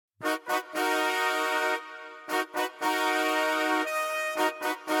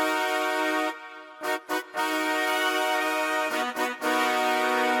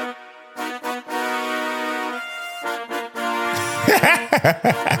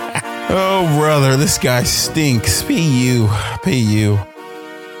Oh, brother, this guy stinks. Be you.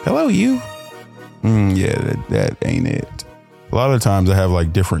 Hello, you. Yeah, that ain't it. A lot of times I have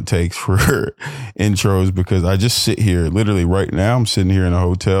like different takes for intros because I just sit here literally right now. I'm sitting here in a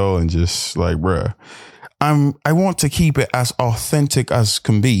hotel and just like, bruh, I want to keep it as authentic as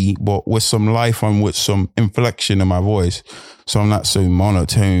can be, but with some life and with some inflection in my voice. So I'm not so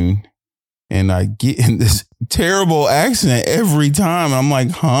monotone. And I get in this terrible accent every time. I'm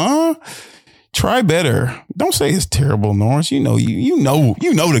like, huh? Try better. Don't say it's terrible, Norris. You know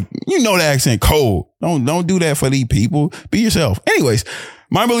the accent cold. Don't do that for these people. Be yourself. Anyways,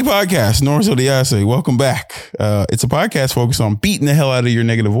 Mind Bully Podcast, Norris Odiase. Welcome back. It's a podcast focused on beating the hell out of your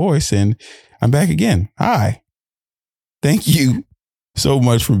negative voice, and I'm back again. Hi. Thank you so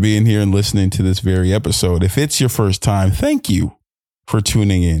much for being here and listening to this very episode. If it's your first time, thank you for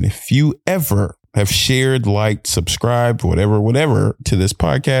tuning in. If you ever have shared, liked, subscribed, whatever to this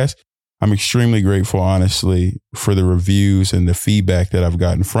podcast, I'm extremely grateful, honestly, for the reviews and the feedback that I've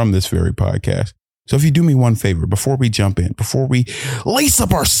gotten from this very podcast. So if you do me one favor, before we jump in, before we lace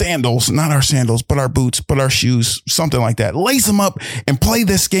up our sandals, not our sandals, but our boots, but our shoes, something like that, lace them up and play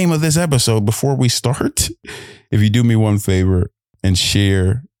this game of this episode before we start. If you do me one favor and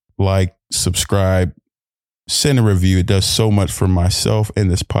share, like, subscribe, send a review, it does so much for myself and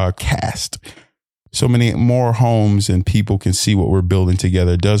this podcast. So many more homes and people can see what we're building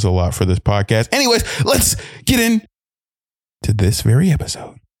together. It does a lot for this podcast. Anyways, let's get into this very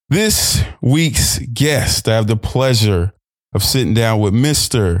episode. This week's guest, I have the pleasure of sitting down with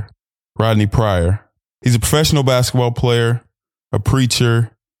Mr. Rodney Pryor. He's a professional basketball player, a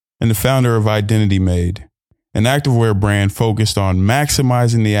preacher, and the founder of Identity Made, an activewear brand focused on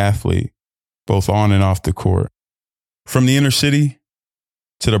maximizing the athlete, both on and off the court. From the inner city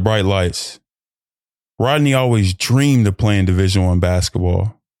to the bright lights, Rodney always dreamed of playing Division I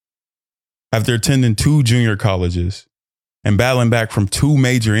basketball. After attending 2 junior colleges and battling back from 2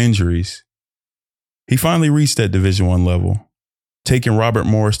 major injuries, he finally reached that Division I level, taking Robert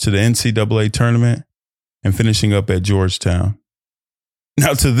Morris to the NCAA tournament and finishing up at Georgetown.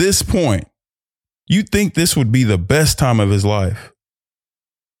 Now, to this point, you'd think this would be the best time of his life.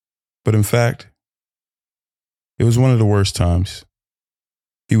 But in fact, it was one of the worst times.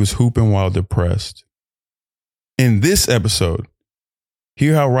 He was hooping while depressed. In this episode,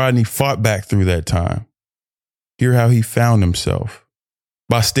 hear how Rodney fought back through that time. Hear how he found himself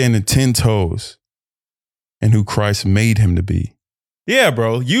by standing 10 toes and who Christ made him to be. Yeah,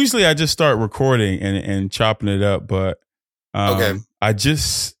 bro. Usually I just start recording and chopping it up, but okay. I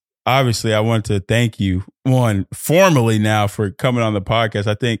want to thank you, one, formally now for coming on the podcast.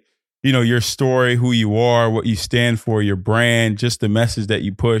 I think, your story, who you are, what you stand for, your brand, just the message that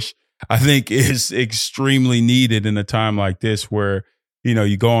you push, I think is extremely needed in a time like this where,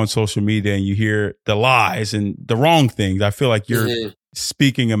 you go on social media and you hear the lies and the wrong things. I feel like you're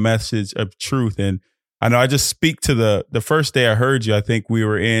speaking a message of truth. And I know I just speak to the first day I heard you, I think we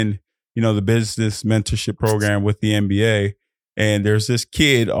were in, the business mentorship program with the NBA. And there's this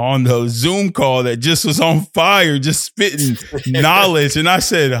kid on the Zoom call that just was on fire, just spitting knowledge. And I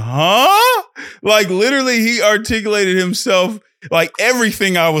said, huh? Like literally he articulated himself like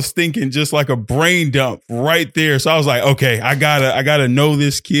everything I was thinking, just like a brain dump right there. So I was like, okay, I gotta know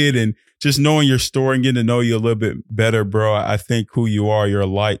this kid, and just knowing your story and getting to know you a little bit better, bro. I think who you are, you're a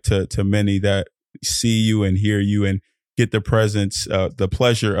light to many that see you and hear you and get the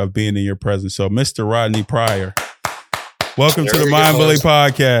pleasure of being in your presence. So Mr. Rodney Pryor, welcome to the Mind Bully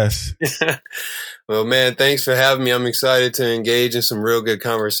Podcast. Well, man, thanks for having me. I'm excited to engage in some real good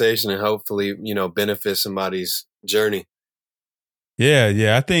conversation and hopefully, benefit somebody's journey.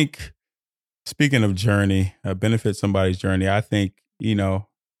 Yeah. I think, speaking of journey, benefit somebody's journey, I think,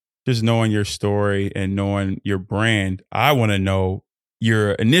 just knowing your story and knowing your brand, I want to know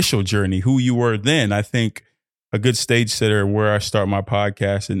your initial journey, who you were then. I think a good stage setter where I start my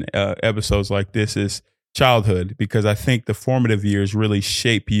podcast and episodes like this is childhood, because I think the formative years really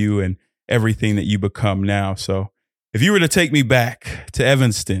shape you and everything that you become now. So if you were to take me back to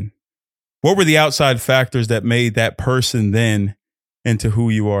Evanston, what were the outside factors that made that person then into who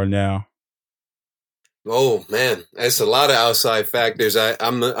you are now? Oh man, it's a lot of outside factors.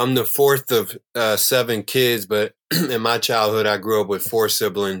 I'm the fourth of 7 kids, but in my childhood, I grew up with 4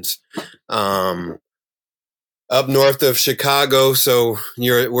 siblings, up north of Chicago. So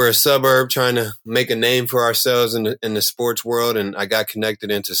we're a suburb trying to make a name for ourselves in the sports world, and I got connected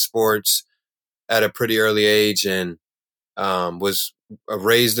into sports at a pretty early age, and was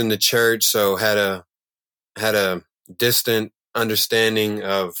raised in the church, so had a distant understanding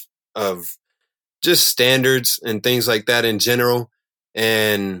of just standards and things like that in general.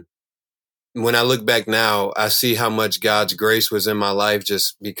 And when I look back now, I see how much God's grace was in my life,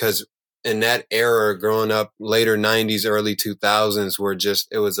 just because in that era, growing up, later 90s, early 2000s,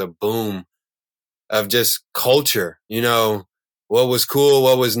 it was a boom of just culture, what was cool,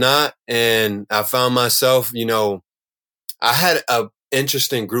 what was not. And I found myself, I had a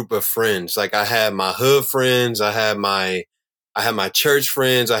interesting group of friends. Like I had my hood friends, I had my church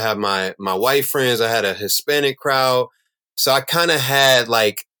friends, I had my white friends, I had a Hispanic crowd. So I kind of had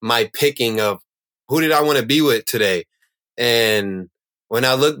like my picking of who did I want to be with today. And when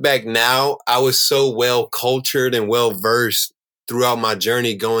I look back now, I was so well cultured and well versed throughout my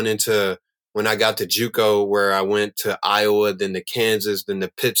journey going into when I got to JUCO, where I went to Iowa, then to Kansas, then to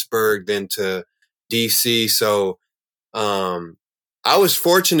Pittsburgh, then to DC. So, I was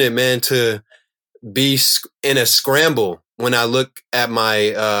fortunate, man, to be in a scramble when I look at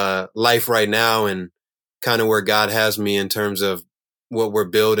my, life right now and kind of where God has me in terms of what we're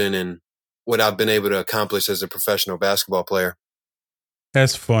building and what I've been able to accomplish as a professional basketball player.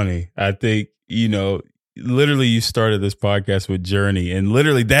 That's funny. I think, literally you started this podcast with journey, and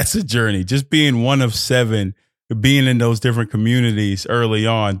literally that's a journey. Just being one of 7, being in those different communities early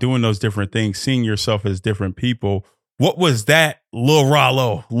on, doing those different things, seeing yourself as different people. What was that Lil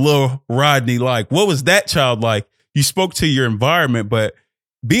Rollo, Lil Rodney like? What was that child like? You spoke to your environment, but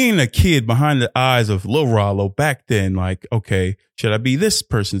being a kid behind the eyes of Lil Rollo back then, like, okay, should I be this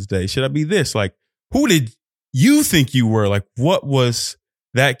person today? Should I be this? Like, who did you think you were? Like, what was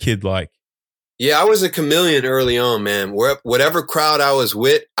that kid like? Yeah, I was a chameleon early on, man. Whatever crowd I was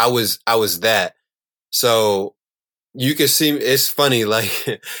with, I was that. So you can see, it's funny, like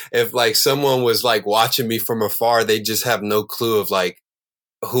if like someone was like watching me from afar, they just have no clue of like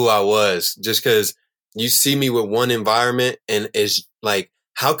who I was, just because you see me with one environment and it's like,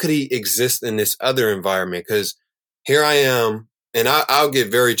 how could he exist in this other environment? Because here I am, and I'll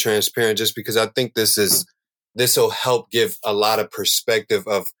get very transparent just because I think this will help give a lot of perspective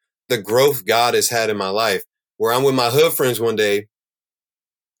of the growth God has had in my life, where I'm with my hood friends one day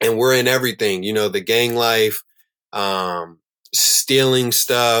and we're in everything, the gang life, stealing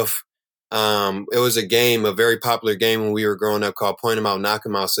stuff. It was a very popular game when we were growing up called Point 'em Out, Knock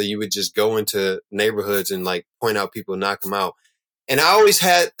 'em Out. So you would just go into neighborhoods and like point out people, knock them out. And I always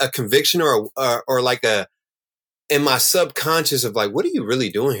had a conviction or like in my subconscious of like, what are you really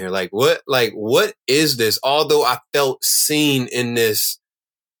doing here? Like, what is this? Although I felt seen in this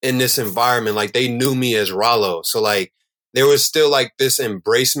environment, like they knew me as Rollo. So like there was still like this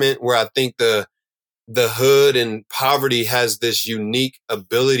embracement where I think the hood and poverty has this unique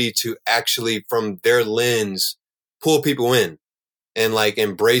ability to actually, from their lens, pull people in and like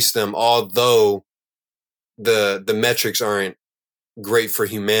embrace them, although the metrics aren't great for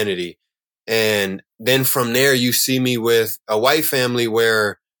humanity. And then from there, you see me with a white family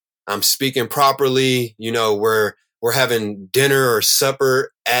where I'm speaking properly, we're having dinner or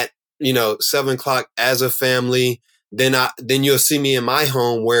supper at, 7:00 as a family. Then you'll see me in my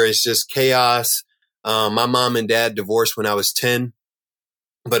home where it's just chaos. My mom and dad divorced when I was 10.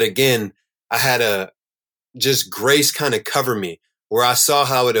 But again, I had just grace kind of cover me, where I saw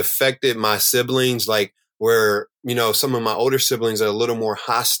how it affected my siblings, like where, some of my older siblings are a little more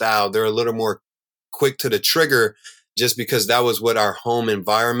hostile. They're a little more quick to the trigger just because that was what our home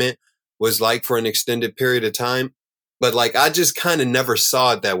environment was like for an extended period of time. But like, I just kind of never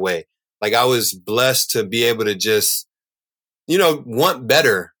saw it that way. Like I was blessed to be able to just, want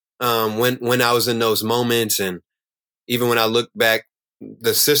better, when I was in those moments. And even when I look back,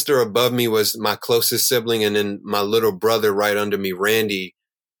 the sister above me was my closest sibling. And then my little brother right under me, Randy,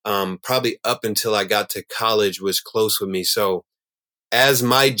 probably up until I got to college, was close with me. So as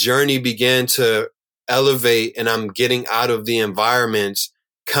my journey began to elevate and I'm getting out of the environments,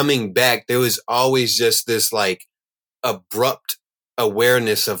 coming back, there was always just this like abrupt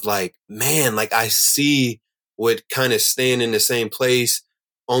awareness of like, man, like I see what kind of staying in the same place,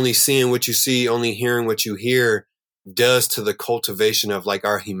 only seeing what you see, only hearing what you hear does to the cultivation of like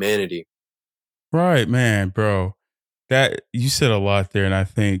our humanity. Right, man, bro. That you said a lot there, and I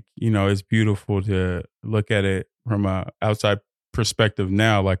think it's beautiful to look at it from a outside perspective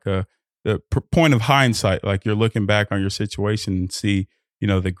now, like the point of hindsight. Like you're looking back on your situation and see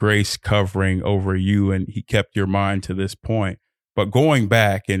the grace covering over you, and he kept your mind to this point. But going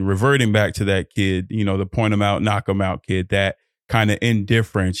back and reverting back to that kid, the point him out, knock him out kid, that kind of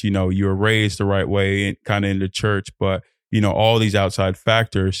indifference. You were raised the right way and kind of in the church, but all these outside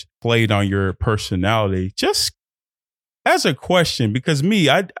factors played on your personality. Just as a question, because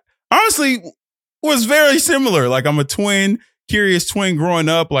I honestly was very similar. Like I'm a twin, curious twin growing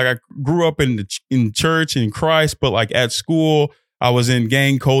up. Like I grew up in church in Christ, but like at school, I was in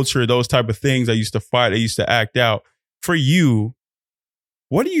gang culture, those type of things. I used to fight. I used to act out. For you,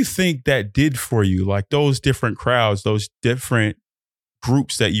 what do you think that did for you? Like those different crowds, those different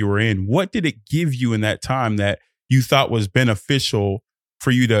groups that you were in, what did it give you in that time that you thought was beneficial for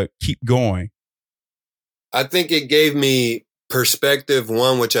you to keep going? I think it gave me perspective,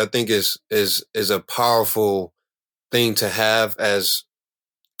 one, which I think is a powerful thing to have as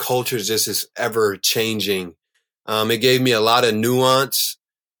culture just is ever changing. It gave me a lot of nuance.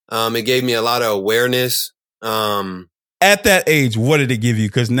 It gave me a lot of awareness. At that age, what did it give you?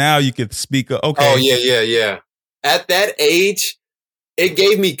 Because now you could speak. Okay. Oh, yeah. At that age, it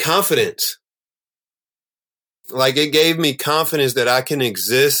gave me confidence. Like, it gave me confidence that I can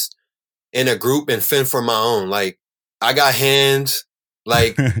exist in a group and fend for my own. Like, I got hands.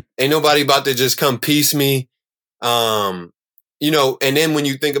 Like, ain't nobody about to just come piece me. And then when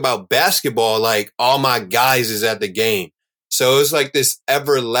you think about basketball, like, all my guys is at the game. So it's like this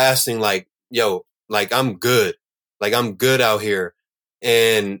everlasting, like, yo, like, I'm good. Like, I'm good out here.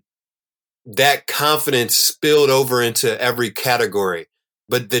 And that confidence spilled over into every category.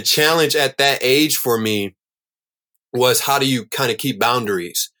 But the challenge at that age for me was, how do you kind of keep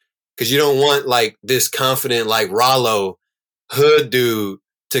boundaries? Because you don't want like this confident, like Rollo hood dude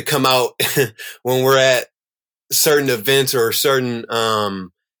to come out when we're at certain events or certain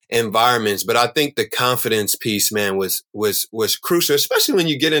environments. But I think the confidence piece, man, was crucial, especially when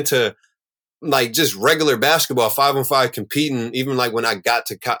you get into like just regular basketball, 5-on-5 competing. Even like when I got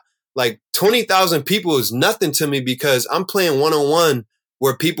to like 20,000 people is nothing to me, because I'm playing 1-on-1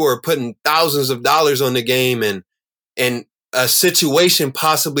 where people are putting thousands of dollars on the game, and a situation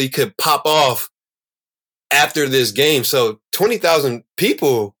possibly could pop off after this game. So 20,000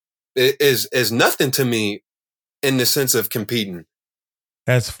 people is nothing to me in the sense of competing.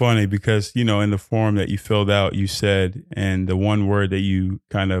 That's funny because, in the form that you filled out, you said, and the one word that you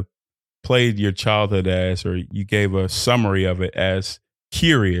kind of played your childhood as, or you gave a summary of it as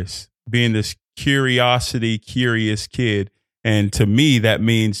curious, being this curious kid. And to me, that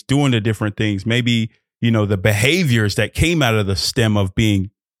means doing the different things. Maybe, the behaviors that came out of the stem of being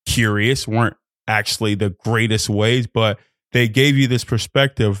curious weren't actually the greatest ways, but they gave you this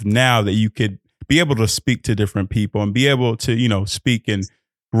perspective now that you could be able to speak to different people and be able to, speak and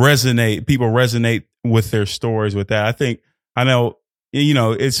resonate. People resonate with their stories with that. I know,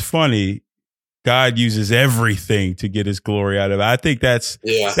 it's funny. God uses everything to get his glory out of it. I think that's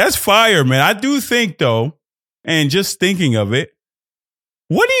fire, man. I do think though, and just thinking of it,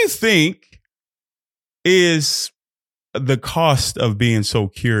 what do you think is the cost of being so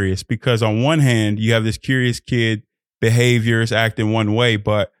curious? Because on one hand, you have this curious kid, behaviors, act in one way,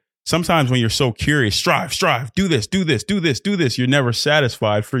 but sometimes when you're so curious, strive, do this, you're never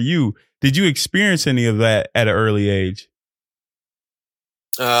satisfied. For you, did you experience any of that at an early age?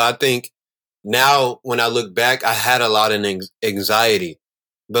 I think now when I look back, I had a lot of anxiety,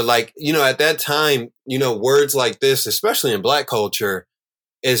 but like, at that time, words like this, especially in Black culture,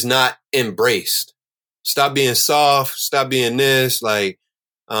 is not embraced. Stop being soft, stop being this, like,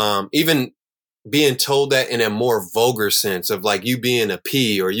 even being told that in a more vulgar sense of like you being a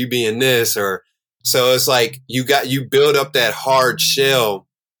P or you being this, or so it's like you build up that hard shell,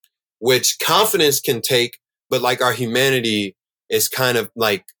 which confidence can take, but like our humanity is kind of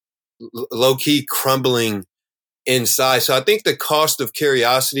like low key crumbling inside. So I think the cost of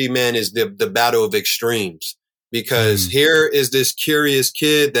curiosity, man, is the battle of extremes, because here is this curious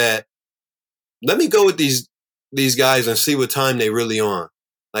kid that, let me go with these guys and see what time they really on.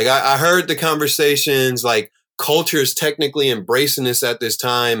 Like I heard the conversations, like culture is technically embracing this at this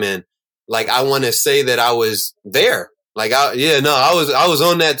time. And like, I want to say that I was there. Like, I was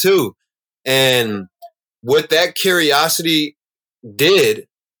on that too. And what that curiosity did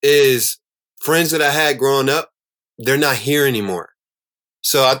is, friends that I had growing up, they're not here anymore.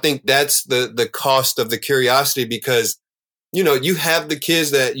 So I think that's the cost of the curiosity, because, you have the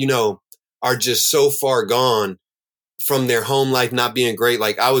kids that, are just so far gone from their home life not being great.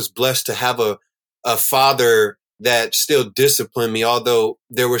 Like, I was blessed to have a father that still disciplined me, although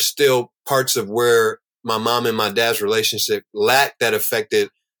there were still parts of where my mom and my dad's relationship lacked that affected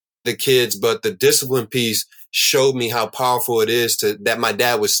the kids. But the discipline piece showed me how powerful it is that my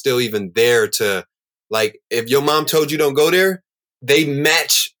dad was still even there to, like, if your mom told you don't go there, they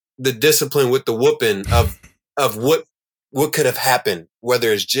match the discipline with the whooping of what could have happened,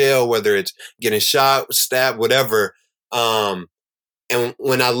 whether it's jail, whether it's getting shot, stabbed, whatever. And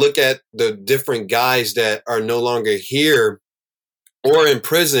when I look at the different guys that are no longer here or in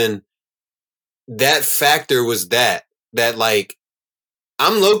prison, that factor was that like,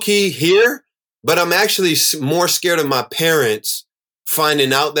 I'm low key here, but I'm actually more scared of my parents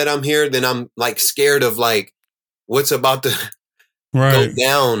finding out that I'm here, then I'm like scared of like what's about to go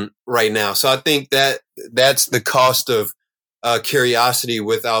down right now. So I think that that's the cost of curiosity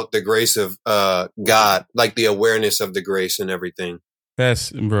without the grace of God, like the awareness of the grace and everything.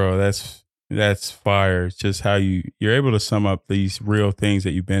 That's fire. It's just how you're able to sum up these real things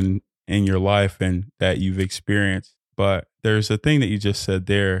that you've been in your life and that you've experienced. But there's a thing that you just said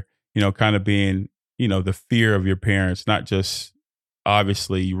there, kind of being, the fear of your parents, not just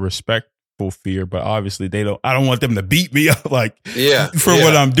obviously respectful fear, but obviously I don't want them to beat me up what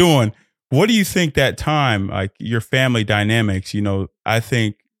I'm doing. What do you think that time, like your family dynamics, I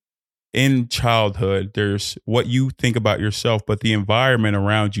think in childhood, there's what you think about yourself, but the environment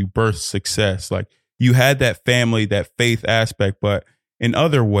around you births success. Like you had that family, that faith aspect, but in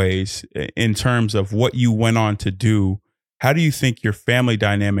other ways, in terms of what you went on to do, how do you think your family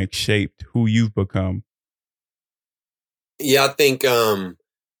dynamic shaped who you've become? Yeah, I think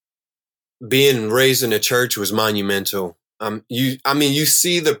being raised in a church was monumental. You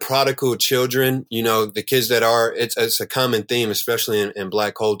see the prodigal children, the kids that are, it's a common theme, especially in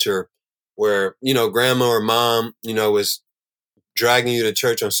Black culture, where, grandma or mom, was dragging you to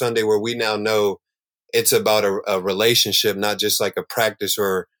church on Sunday, where we now know it's about a relationship, not just like a practice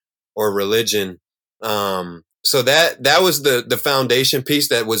or religion. So that was the foundation piece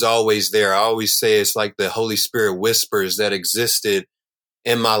that was always there. I always say it's like the Holy Spirit whispers that existed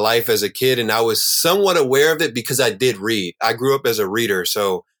in my life as a kid. And I was somewhat aware of it because I did read. I grew up as a reader.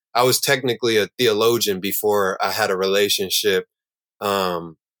 So I was technically a theologian before I had a relationship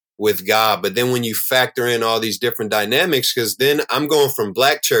with God. But then when you factor in all these different dynamics, because then I'm going from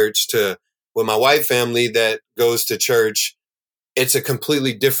Black church to with my white family that goes to church, it's a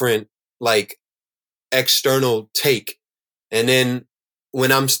completely different, like, external take. And then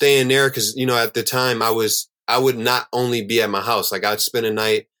when I'm staying there, because, at the time I would not only be at my house, like I'd spend a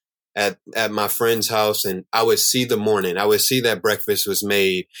night at my friend's house and I would see the morning. I would see that breakfast was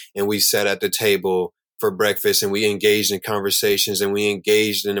made and we sat at the table for breakfast and we engaged in conversations and we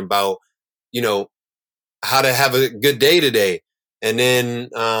engaged in about, how to have a good day today. And then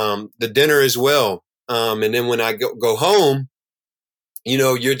the dinner as well. And then when I go home,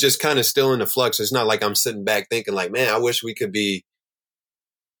 you're just kind of still in the flux. It's not like I'm sitting back thinking like, man, I wish we could be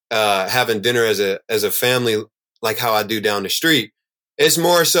having dinner as a family like how I do down the street. It's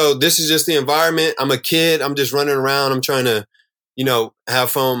more so this is just the environment. I'm a kid. I'm just running around. I'm trying to,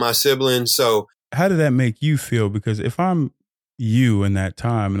 have fun with my siblings. So how did that make you feel? Because if I'm you in that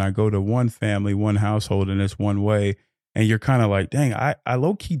time and I go to one family, one household in this one way, and you're kind of like, dang, I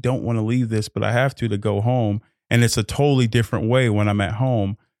low key don't want to leave this, but I have to go home. And it's a totally different way when I'm at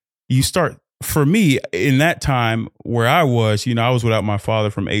home. You start, for me, in that time where I was without my father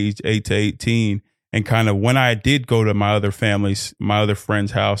from age 8 to 18. And kind of when I did go to my other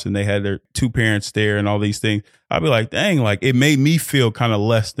friend's house and they had their two parents there and all these things, I'd be like, dang, like it made me feel kind of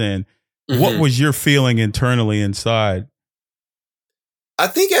less than. Mm-hmm. What was your feeling internally inside? I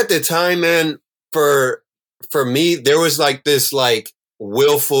think at the time, man, for me, there was like this like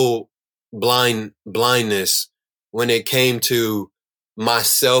willful blindness when it came to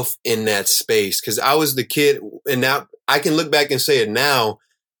myself in that space. Cause I was the kid and now I can look back and say it now.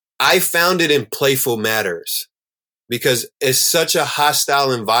 I found it in playful matters because it's such a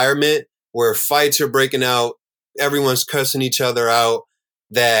hostile environment where fights are breaking out. Everyone's cussing each other out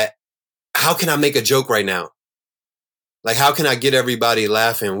that how can I make a joke right now? Like, how can I get everybody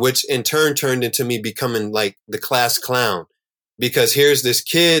laughing? Which in turn turned into me becoming like the class clown because here's this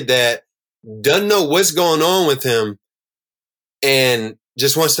kid that doesn't know what's going on with him and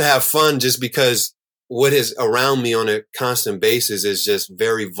just wants to have fun just because what is around me on a constant basis is just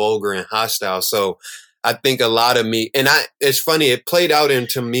very vulgar and hostile. So I think a lot of me, and it's funny, it played out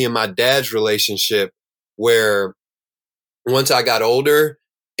into me and my dad's relationship where once I got older,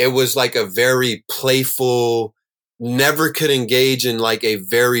 it was like a very playful, never could engage in like a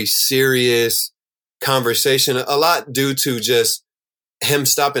very serious conversation, a lot due to just him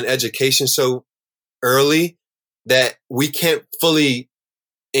stopping education so early that we can't fully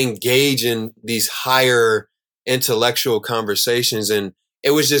engage in these higher intellectual conversations. And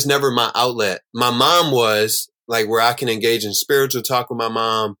it was just never my outlet. My mom was like where I can engage in spiritual talk with my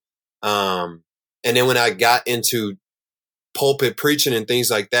mom. And then when I got into pulpit preaching and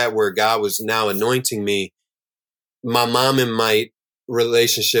things like that, where God was now anointing me, my mom and my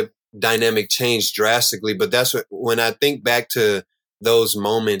relationship dynamic changed drastically. But that's when I think back to those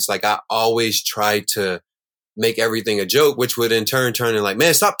moments, like I always tried to make everything a joke, which would in turn turn into like,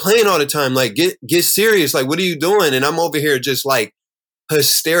 man, stop playing all the time. Like get serious. Like, what are you doing? And I'm over here just like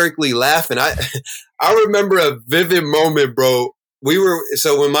hysterically laughing. I remember a vivid moment, bro.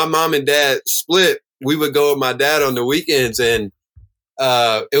 so when my mom and dad split, we would go with my dad on the weekends, and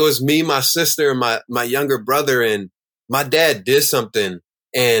it was me, my sister, and my younger brother, and my dad did something,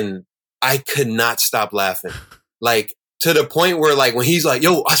 and I could not stop laughing. Like, to the point where, like, when he's like,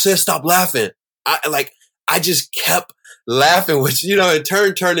 yo, I said stop laughing. I just kept laughing, which, it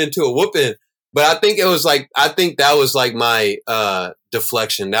turned into a whooping. But I think that was like my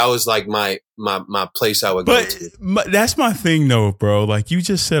deflection. That was like my place I would go to. But that's my thing though, bro. Like, you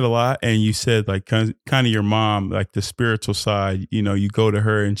just said a lot, and you said like kind of your mom, like the spiritual side, you go to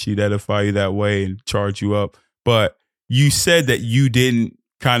her and she'd edify you that way and charge you up. But you said that you didn't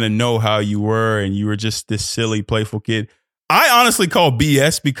kind of know how you were, and you were just this silly, playful kid. I honestly call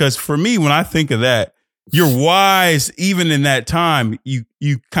BS, because for me, when I think of that, you're wise. Even in that time, you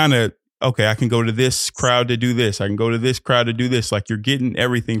kind of, okay, I can go to this crowd to do this. I can go to this crowd to do this. Like, you're getting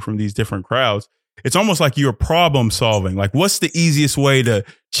everything from these different crowds. It's almost like you're problem solving. Like, what's the easiest way to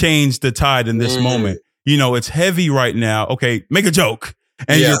change the tide in this moment? It's heavy right now. Okay, make a joke.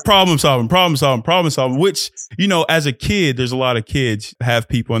 And you're problem solving, which, as a kid, there's a lot of kids have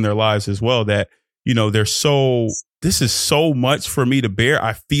people in their lives as well that, this is so much for me to bear.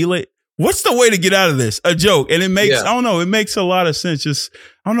 I feel it. What's the way to get out of this? A joke. And it makes, I don't know, it makes a lot of sense. Just,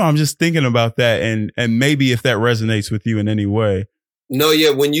 I don't know. I'm just thinking about that. And maybe if that resonates with you in any way. No, yeah.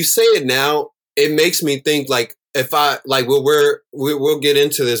 When you say it now, it makes me think like, if I, like, we'll get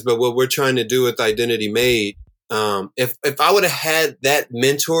into this, but what we're trying to do with Identity Made, if I would have had that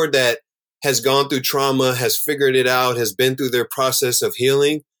mentor that has gone through trauma, has figured it out, has been through their process of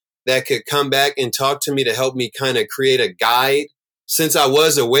healing, that could come back and talk to me to help me kind of create a guide, since I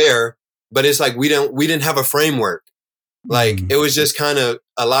was aware, but it's like we didn't have a framework. Like, it was just kind of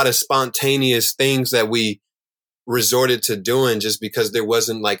a lot of spontaneous things that we resorted to doing just because there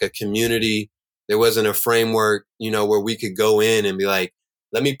wasn't like a community. There wasn't a framework, where we could go in and be like,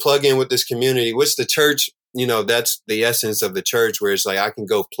 let me plug in with this community, which the church, that's the essence of the church, where it's like, I can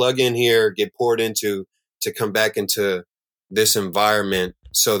go plug in here, get poured into, to come back into this environment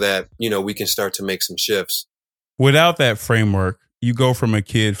so that, we can start to make some shifts. Without that framework, you go from a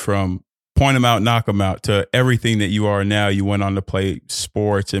kid from point them out, knock them out, to everything that you are now. You went on to play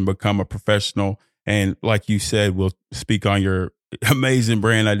sports and become a professional. And like you said, we'll speak on your amazing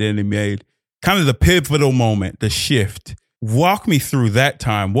brand Identity Made. Kind of the pivotal moment, the shift. Walk me through that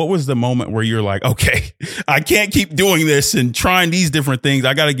time. What was the moment where you're like, okay, I can't keep doing this and trying these different things.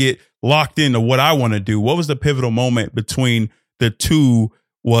 I got to get locked into what I want to do. What was the pivotal moment between the two,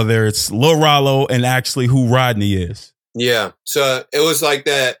 whether it's Lil Rollo and actually who Rodney is? Yeah. So it was like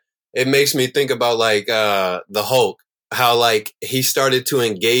that. It makes me think about like the Hulk, how like he started to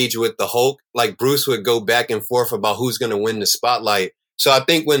engage with the Hulk. Like Bruce would go back and forth about who's going to win the spotlight. So I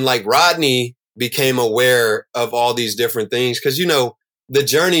think when like Rodney became aware of all these different things, because, the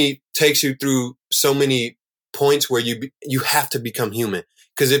journey takes you through so many points where you have to become human.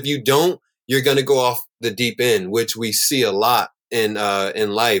 Because if you don't, you're going to go off the deep end, which we see a lot in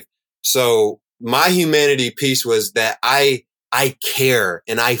life. So my humanity piece was that I care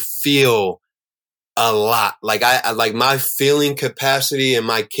and I feel a lot. Like I like my feeling capacity and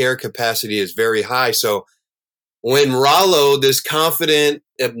my care capacity is very high. So when Rollo, this confident,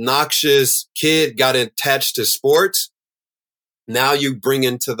 obnoxious kid, got attached to sports, now you bring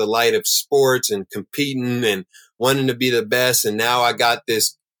into the light of sports and competing and wanting to be the best. And now I got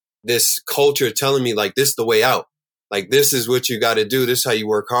this culture telling me like, this is the way out. Like, this is what you got to do. This is how you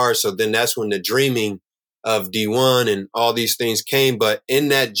work hard. So then that's when the dreaming of D1 and all these things came. But in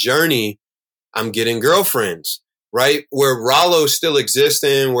that journey, I'm getting girlfriends, right? Where Rollo's still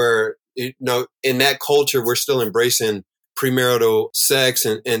existing, where, in that culture, we're still embracing premarital sex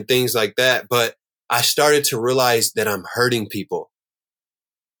and things like that. But I started to realize that I'm hurting people.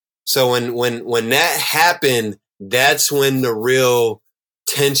 So when that happened, that's when the real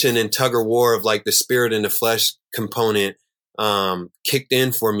tension and tug of war of like the spirit and the flesh component kicked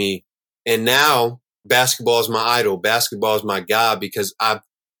in for me. And now basketball is my idol. Basketball is my God, because I've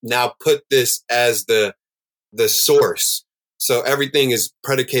now put this as the source. So everything is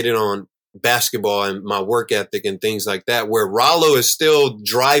predicated on basketball and my work ethic and things like that, where Rollo is still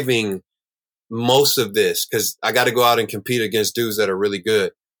driving most of this, because I got to go out and compete against dudes that are really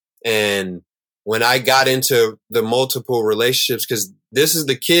good. And when I got into the multiple relationships, because this is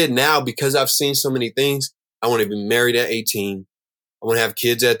the kid now, because I've seen so many things, I want to be married at 18. I want to have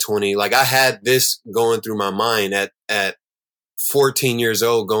kids at 20. Like, I had this going through my mind at 14 years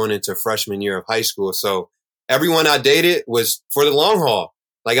old, going into freshman year of high school. So everyone I dated was for the long haul.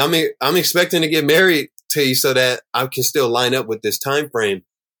 Like, I'm expecting to get married to you so that I can still line up with this time frame.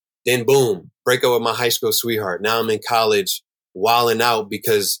 Then boom, break up with my high school sweetheart. Now I'm in college, wilding out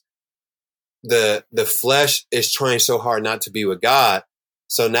because the flesh is trying so hard not to be with God.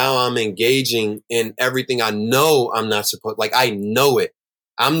 So now I'm engaging in everything I know I'm not supposed, like I know it.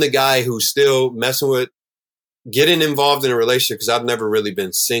 I'm the guy who's still messing with, getting involved in a relationship, because I've never really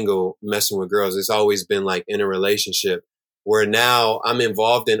been single messing with girls. It's always been like in a relationship where now I'm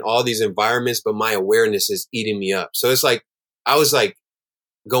involved in all these environments, but my awareness is eating me up. So it's like, I was like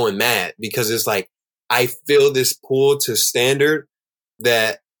going mad because it's like, I feel this pull to standard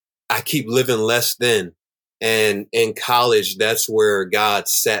that I keep living less than. And in college, that's where God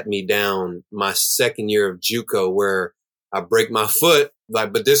sat me down my second year of JUCO, where I break my foot.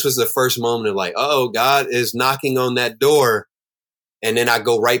 Like, but this was the first moment of like, oh, God is knocking on that door. And then I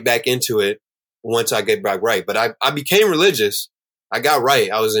go right back into it once I get back right. But I became religious. I got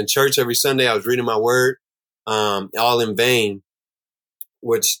right. I was in church every Sunday. I was reading my word, all in vain,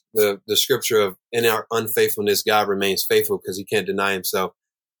 which the scripture of, in our unfaithfulness, God remains faithful because he can't deny himself.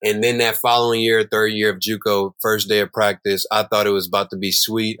 And then that following year, third year of JUCO, first day of practice, I thought it was about to be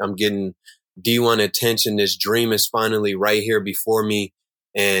sweet. I'm getting D1 attention. This dream is finally right here before me,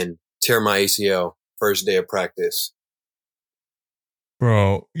 and tear my ACL first day of practice.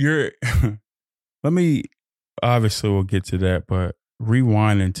 Bro, you're, let me, obviously we'll get to that, but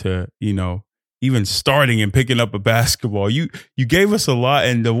rewinding to, even starting and picking up a basketball, you gave us a lot.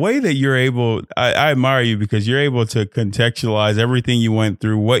 And the way that you're able, I admire you because you're able to contextualize everything you went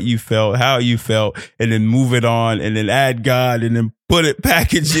through, what you felt, how you felt, and then move it on and then add God and then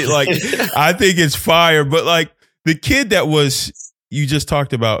package it. Like, I think it's fire. But like the kid that was, you just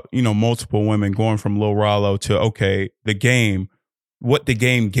talked about, multiple women going from Lil Rollo to, okay, the game, what the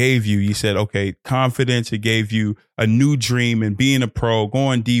game gave you. You said, okay, confidence. It gave you a new dream and being a pro,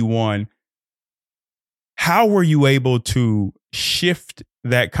 going D1. How were you able to shift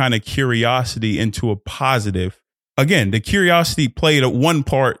that kind of curiosity into a positive? Again, the curiosity played one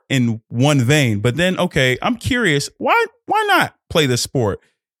part in one vein, but then, okay, I'm curious. Why not play the sport?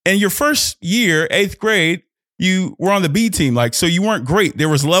 And your first year, 8th grade, you were on the B team. Like, so you weren't great. There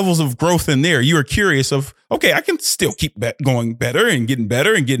was levels of growth in there. You were curious of, okay, I can still keep going better and getting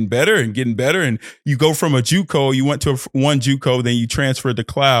better and getting better and getting better. And you go from a JUCO, you went to one JUCO, then you transferred to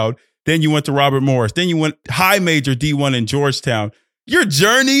Cloud. Then you went to Robert Morris. Then you went high major D1 in Georgetown. Your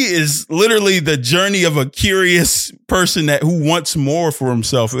journey is literally the journey of a curious person who wants more for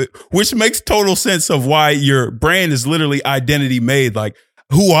himself, which makes total sense of why your brand is literally identity made. Like,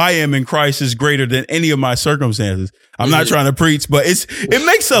 who I am in Christ is greater than any of my circumstances. I'm not trying to preach, but it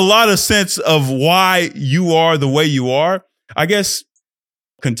makes a lot of sense of why you are the way you are. I guess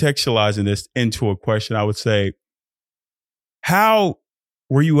contextualizing this into a question, I would say, how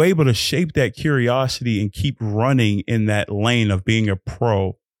were you able to shape that curiosity and keep running in that lane of being a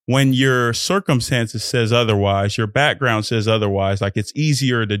pro when your circumstances says otherwise, your background says otherwise, like it's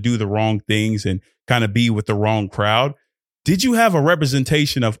easier to do the wrong things and kind of be with the wrong crowd? Did you have a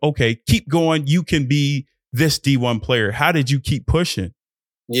representation of, okay, keep going, you can be this D1 player? How did you keep pushing?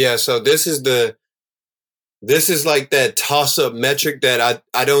 Yeah, so this is like that toss-up metric that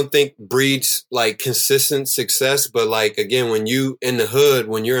I don't think breeds like consistent success. But like, again, when you in the hood,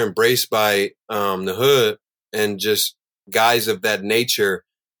 when you're embraced by the hood and just guys of that nature,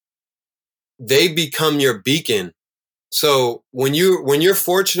 they become your beacon. So when you're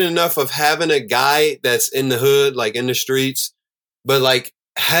fortunate enough of having a guy that's in the hood, like in the streets, but like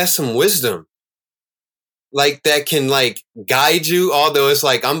has some wisdom, like that can like guide you, although it's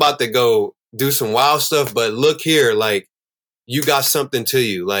like, I'm about to go do some wild stuff, but look here, like you got something to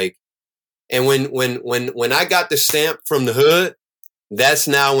you. Like, and when I got the stamp from the hood, that's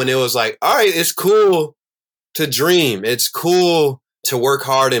now when it was like, all right, it's cool to dream. It's cool to work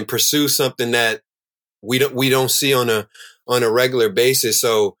hard and pursue something that we don't see on a regular basis.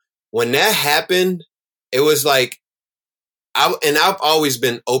 So when that happened, it was like, I've always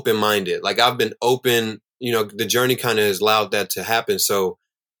been open-minded. Like I've been open, the journey kind of has allowed that to happen. So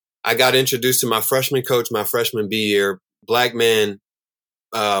I got introduced to my freshman coach, my freshman B year, black man,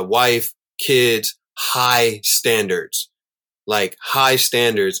 wife, kids, high standards.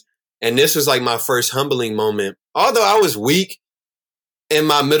 And this was like my first humbling moment. Although I was weak in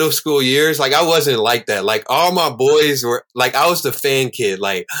my middle school years, like I wasn't like that. Like all my boys were like, I was the fan kid,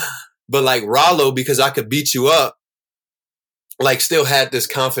 like, but like Rollo, because I could beat you up, like still had this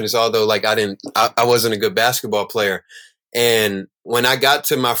confidence, although like I wasn't a good basketball player. And when I got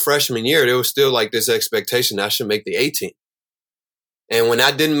to my freshman year, there was still like this expectation I should make the A team. And when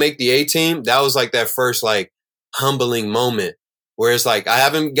I didn't make the A team, that was like that first like humbling moment where it's like, I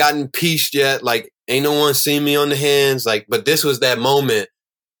haven't gotten pieced yet. Like ain't no one seen me on the hands. Like, but this was that moment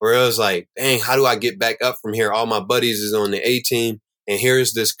where it was like, dang, how do I get back up from here? All my buddies is on the A team, and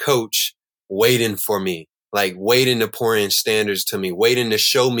here's this coach waiting for me, like waiting to pour in standards to me, waiting to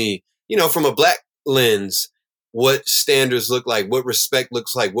show me, from a black lens, what standards look like, what respect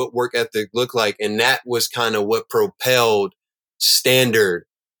looks like, what work ethic look like. And that was kind of what propelled standard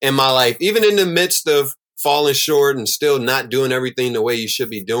in my life, even in the midst of falling short and still not doing everything the way you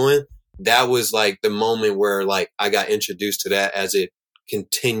should be doing. That was like the moment where like I got introduced to that as it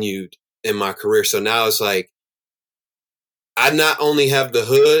continued in my career. So now it's like, I not only have the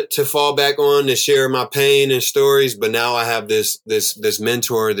hood to fall back on to share my pain and stories, but now I have this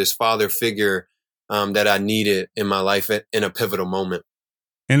mentor, this father figure that I needed in my life in a pivotal moment.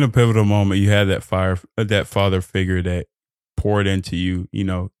 In a pivotal moment, you had that father figure that poured into you,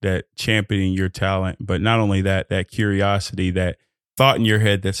 that championing your talent. But not only that curiosity, that thought in your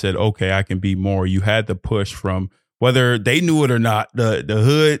head that said, okay, I can be more. You had the push from, whether they knew it or not, the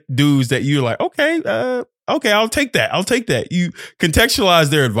hood dudes that you're like, okay, I'll take that. You contextualize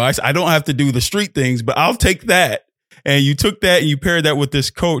their advice. I don't have to do the street things, but I'll take that. And you took that and you paired that with this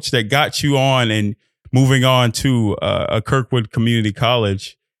coach that got you on and moving on to a Kirkwood Community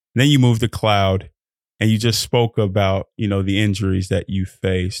College. And then you moved to Cloud, and you just spoke about, the injuries that you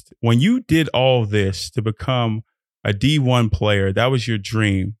faced. When you did all this to become a D1 player, that was your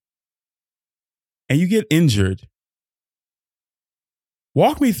dream, and you get injured.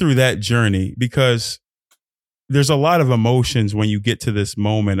 Walk me through that journey, because there's a lot of emotions when you get to this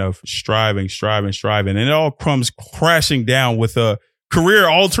moment of striving, and it all comes crashing down with a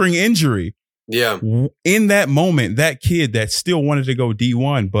career-altering injury. Yeah. In that moment, that kid that still wanted to go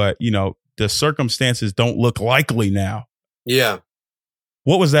D1, but, the circumstances don't look likely now. Yeah.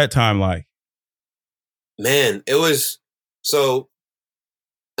 What was that time like? Man, it was, so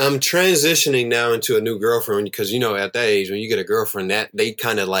I'm transitioning now into a new girlfriend because, at that age, when you get a girlfriend, that they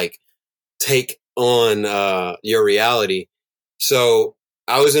kind of like take on your reality. So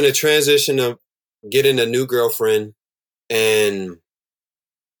I was in a transition of getting a new girlfriend, and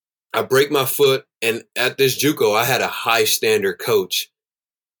I break my foot. And at this JUCO, I had a high standard coach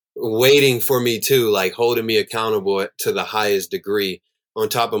waiting for me too, like holding me accountable to the highest degree, on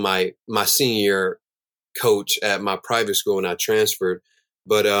top of my senior coach at my private school when I transferred.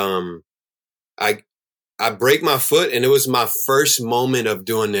 But I break my foot, and it was my first moment of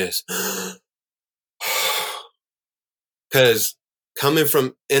doing this. Because coming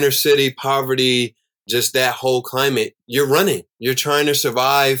from inner city poverty, just that whole climate, you're running, you're trying to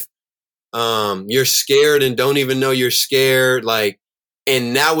survive. You're scared and don't even know you're scared.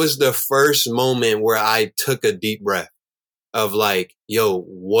 And that was the first moment where I took a deep breath of like, yo,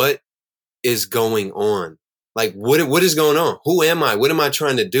 what is going on? Like, what is going on? Who am I? What am I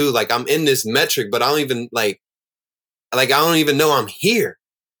trying to do? Like, I'm in this metric, but I don't even I don't even know I'm here.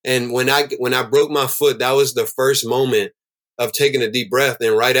 And when I broke my foot, that was the first moment of taking a deep breath.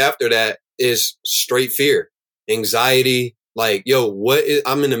 And right after that is straight fear, anxiety. Like, yo,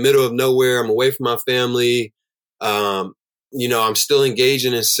 I'm in the middle of nowhere. I'm away from my family. I'm still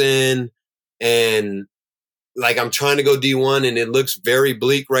engaging in sin, and like, I'm trying to go D1, and it looks very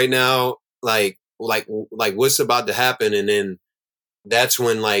bleak right now. Like what's about to happen. And then that's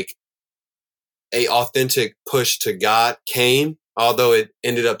when like a authentic push to God came, although it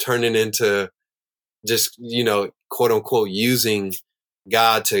ended up turning into just, quote unquote, using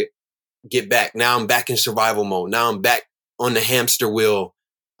God to get back. Now I'm back in survival mode. Now I'm back on the hamster wheel,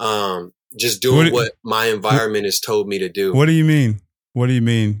 just doing what my environment has told me to do. What do you mean? What do you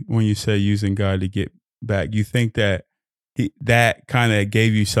mean when you say using God to get back? You think that that kind of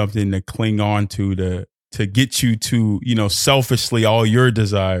gave you something to cling on to get you to, selfishly all your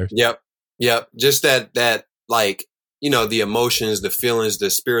desires? Yep. Just that like, the emotions, the feelings, the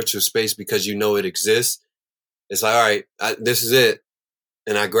spiritual space, because it exists. It's like, all right, this is it.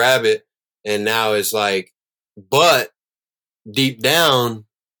 And I grab it. And now it's like, but deep down,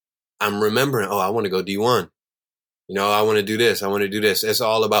 I'm remembering, I want to go D1. I want to do this. I want to do this. It's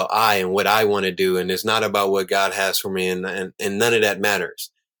all about I and what I want to do. And it's not about what God has for me. And none of that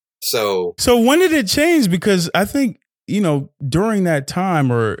matters. So when did it change? Because I think, during that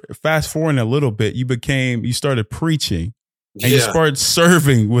time, or fast forwarding a little bit, you started preaching and you started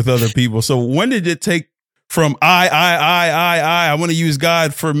serving with other people. So when did it take from I want to use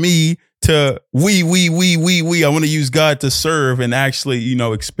God for me to we, I want to use God to serve and actually,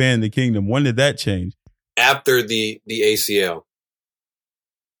 expand the kingdom? When did that change? After the ACL.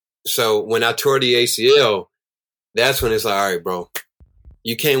 So when I tore the ACL, that's when it's like, all right, bro,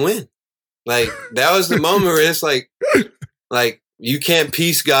 you can't win. Like, that was the moment where it's like you can't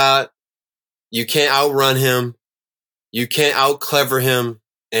piece God. You can't outrun him. You can't out clever him.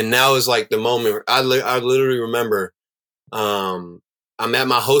 And now is like the moment I literally remember, I'm at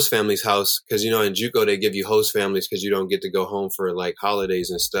my host family's house because, in JUCO, they give you host families because you don't get to go home for like holidays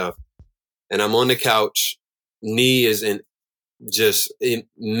and stuff. And I'm on the couch, knee is in just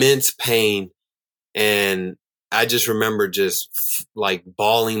immense pain. And I just remember just like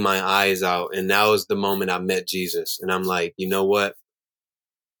bawling my eyes out. And that was the moment I met Jesus. And I'm like, you know what?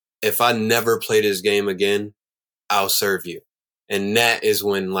 If I never play this game again, I'll serve you. And that is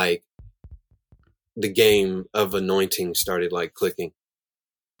when like the game of anointing started like clicking.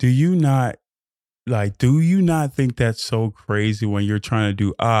 Do you not think that's so crazy when you're trying to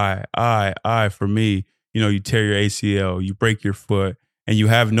do I for me? You tear your ACL, you break your foot, and you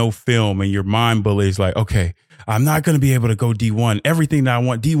have no film, and your mind bully is like, okay, I'm not going to be able to go D1. Everything that I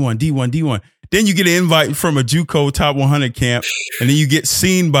want, D1. Then you get an invite from a JUCO top 100 camp, and then you get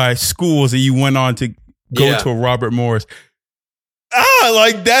seen by schools, and you went on to go to a Robert Morris.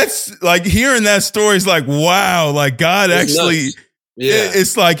 Like that's like hearing that story is like, wow, like God it's actually,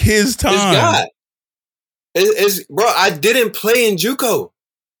 it's like his time. It's God. Bro, I didn't play in JUCO.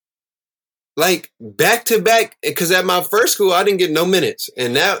 Like back to back, because at my first school, I didn't get no minutes.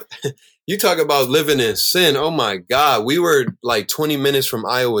 And now you talk about living in sin. Oh my God. We were like 20 minutes from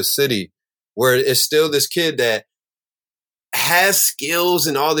Iowa City, where it's still this kid that has skills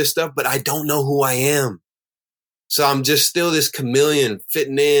and all this stuff, but I don't know who I am. So I'm just still this chameleon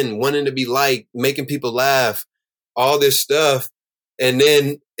fitting in, wanting to be liked, making people laugh, all this stuff. And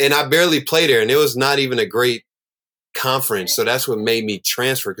I barely played there, and it was not even a great conference. So that's what made me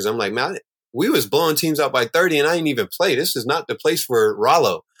transfer. Cause I'm like, man, we was blowing teams out by 30 and I didn't even play. This is not the place for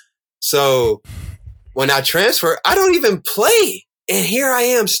Rollo. So when I transfer, I don't even play. And here I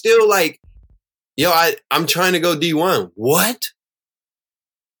am still like, I'm trying to go D1. What?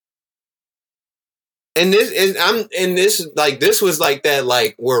 And this was like that,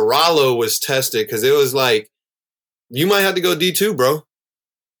 like where Rollo was tested. Cause it was like, you might have to go D2, bro.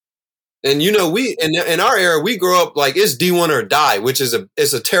 And we in our era, we grow up like it's D1 or die, which is a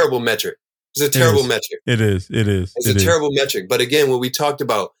terrible metric. It's a terrible metric. It is. It's a terrible metric. But again, what we talked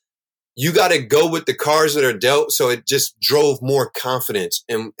about, you got to go with the cards that are dealt. So it just drove more confidence.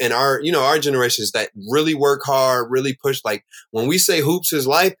 And our generations that really work hard, really push. Like when we say hoops is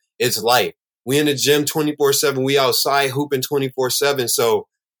life, it's life. We in the gym 24/7. We outside hooping 24/7. So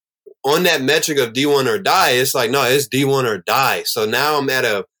on that metric of D1 or die, it's like, no, it's D1 or die. So now I'm at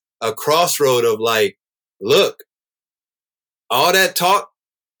a crossroad of like, look, all that talk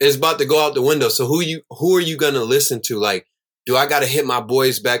is about to go out the window. So who are you going to listen to? Like, do I got to hit my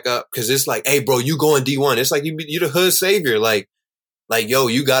boys back up? Cause it's like, hey bro, you going D1. It's like, you the hood savior. Like, yo,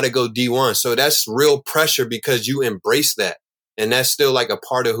 you got to go D1. So that's real pressure because you embrace that. And that's still like a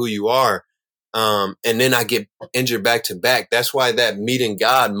part of who you are. And then I get injured back to back. That's why that meeting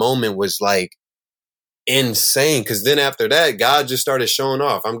God moment was like insane. Cause then after that, God just started showing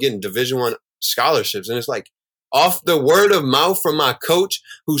off. I'm getting Division I scholarships. And it's like off the word of mouth from my coach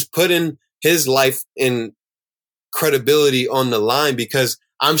who's putting his life in credibility on the line, because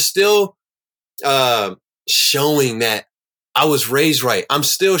I'm still, showing that I was raised right. I'm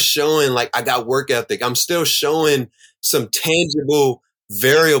still showing like I got work ethic. I'm still showing some tangible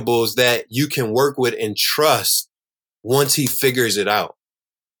variables that you can work with and trust once he figures it out.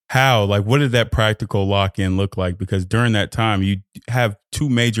 How? Like, what did that practical lock-in look like? Because during that time, you have two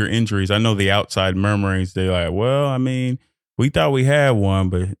major injuries. I know the outside murmurings, they're like, well, I mean, we thought we had one,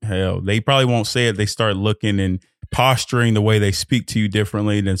 but hell, they probably won't say it. They start looking and posturing the way they speak to you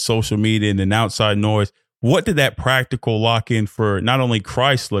differently than social media and then outside noise. What did that practical lock-in for not only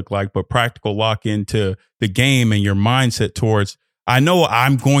Christ look like, but practical lock-in to the game and your mindset towards, I know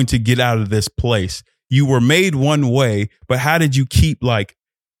I'm going to get out of this place. You were made one way, but how did you keep like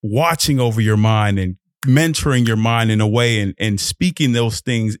watching over your mind and mentoring your mind in a way and speaking those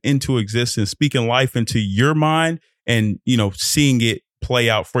things into existence, speaking life into your mind and, seeing it play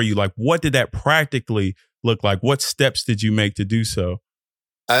out for you? Like, what did that practically look like? What steps did you make to do so?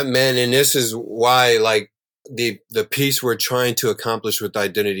 Man, and this is why, like, the piece we're trying to accomplish with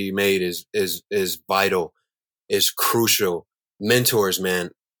Identity Made is vital, is crucial. Mentors, man,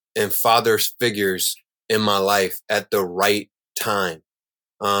 and father figures in my life at the right time.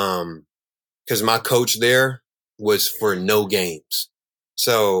 Cause my coach there was for no games.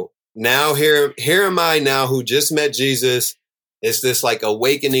 So now here am I now who just met Jesus. It's this like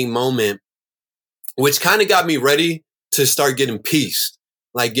awakening moment, which kind of got me ready to start getting pieced,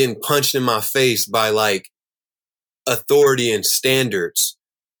 like getting punched in my face by like authority and standards.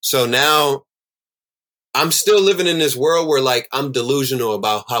 So now I'm still living in this world where like I'm delusional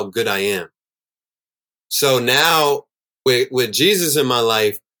about how good I am. So now with Jesus in my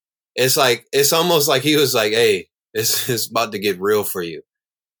life, it's almost like he was like, hey, it's about to get real for you.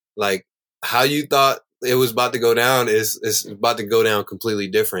 Like how you thought it was about to go down is about to go down completely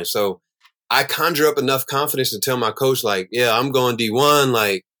different. So I conjure up enough confidence to tell my coach, like, yeah, I'm going D1,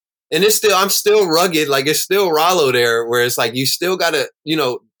 like, and I'm still rugged. Like it's still Rollo there where it's like, you still gotta,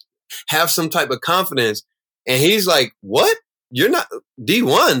 have some type of confidence. And he's like, what? You're not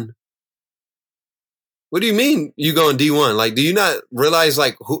D1? What do you mean you going D1? Like, do you not realize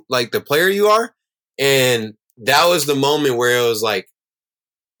like who, like the player you are? And that was the moment where it was like,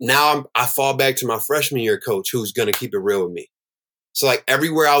 now I fall back to my freshman year coach who's going to keep it real with me. So like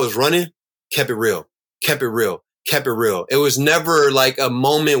everywhere I was running, kept it real, kept it real, kept it real. It was never like a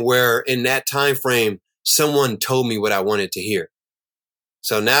moment where in that time frame, someone told me what I wanted to hear.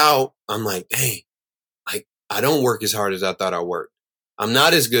 So now I'm like, dang, like I don't work as hard as I thought I worked. I'm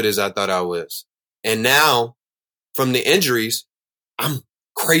not as good as I thought I was. And now from the injuries, I'm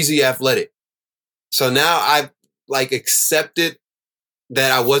crazy athletic. So now I've like accepted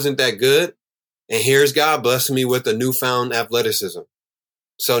that I wasn't that good. And here's God blessing me with a newfound athleticism.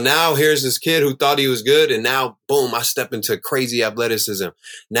 So now here's this kid who thought he was good. And now, boom, I step into crazy athleticism.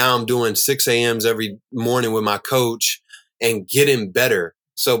 Now I'm doing 6 a.m.s every morning with my coach and getting better.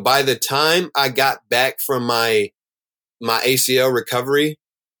 So by the time I got back from my ACL recovery,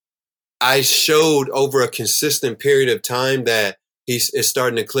 I showed over a consistent period of time that it's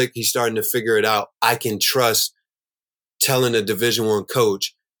starting to click. He's starting to figure it out. I can trust telling a Division I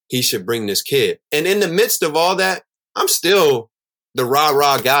coach he should bring this kid. And in the midst of all that, I'm still the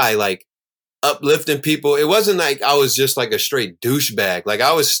rah guy, like uplifting people. It wasn't like I was just like a straight douchebag. Like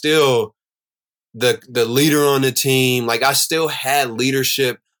I was still the leader on the team. Like I still had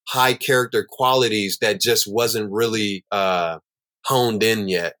leadership, high character qualities that just wasn't really honed in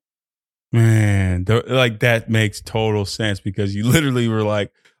yet. Man, like that makes total sense because you literally were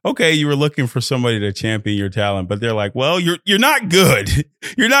like, okay, you were looking for somebody to champion your talent, but they're like, well, you're not good.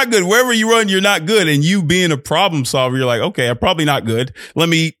 You're not good. Wherever you run, you're not good. And you being a problem solver, you're like, okay, I'm probably not good. Let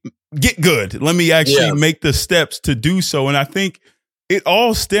me get good. Let me actually make the steps to do so. And I think it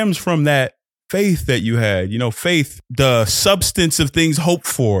all stems from that faith that you had, faith, the substance of things hoped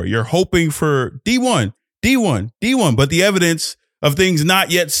for. You're hoping for D1, but the evidence of things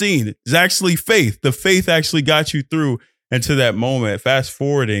not yet seen is actually faith. The faith actually got you through into that moment. Fast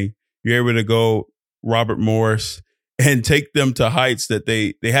forwarding, you're able to go Robert Morris and take them to heights that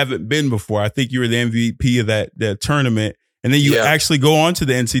they haven't been before. I think you were the MVP of that tournament. And then you actually go on to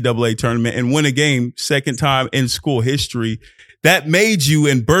the NCAA tournament and win a game, second time in school history. That made you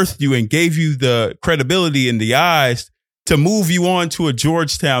and birthed you and gave you the credibility in the eyes to move you on to a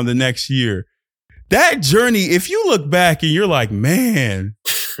Georgetown the next year. That journey, if you look back and you're like, man,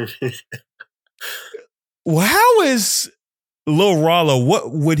 well, how is Lil Rollo?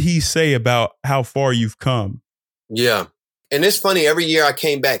 What would he say about how far you've come? Yeah. And it's funny, every year I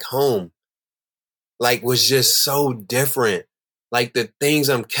came back home, like was just so different. Like the things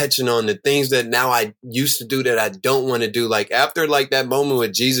I'm catching on, the things that now I used to do that I don't want to do. Like after like that moment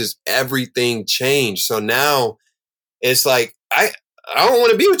with Jesus, everything changed. So now it's like, I don't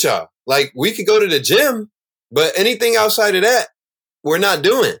want to be with y'all. Like we could go to the gym, but anything outside of that, we're not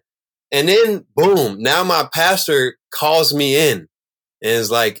doing. And then boom, now my pastor calls me in and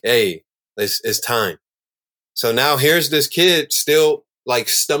is like, hey, it's time. So now here's this kid still like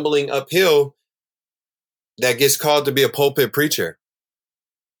stumbling uphill that gets called to be a pulpit preacher.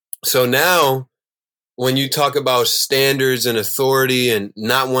 So now when you talk about standards and authority and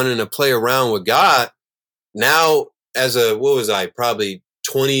not wanting to play around with God, now as probably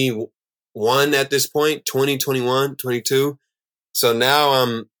 21 at this point, 20, 21, 22. So now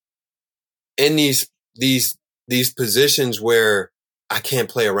I'm in these positions where I can't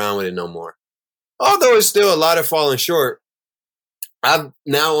play around with it no more. Although it's still a lot of falling short, I'm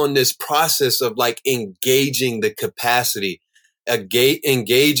now on this process of like engaging the capacity,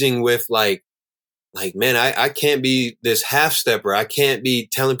 engaging with like, man, I can't be this half stepper. I can't be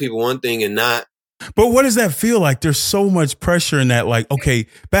telling people one thing and not. But what does that feel like? There's so much pressure in that. Like, okay,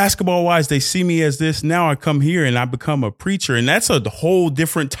 basketball wise, they see me as this. Now I come here and I become a preacher. And that's a whole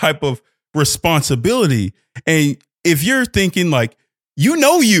different type of responsibility. And if you're thinking like,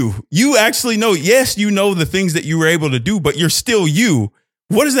 you actually know, yes, you know the things that you were able to do, but you're still you.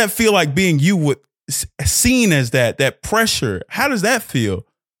 What does that feel like being you with seen as that pressure? How does that feel?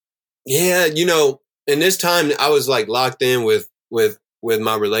 Yeah. In this time I was like locked in with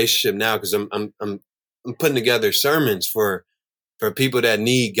my relationship now. Cause I'm putting together sermons for people that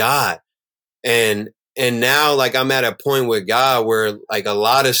need God. And And now like I'm at a point with God where like a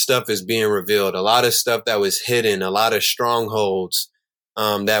lot of stuff is being revealed, a lot of stuff that was hidden, a lot of strongholds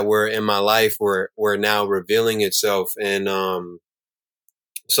that were in my life were now revealing itself. And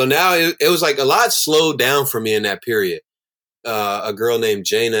so now it was like a lot slowed down for me in that period. A girl named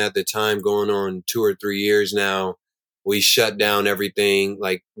Jaina at the time, going on 2 or 3 years now. We shut down everything,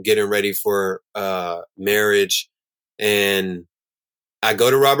 like getting ready for marriage. And I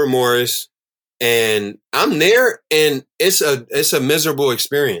go to Robert Morris and I'm there, and it's a miserable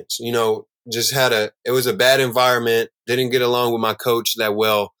experience. You know, just it was a bad environment, didn't get along with my coach that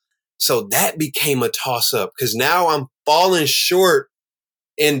well. So that became a toss up because now I'm falling short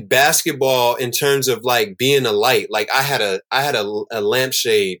in basketball in terms of like being a light. Like I had a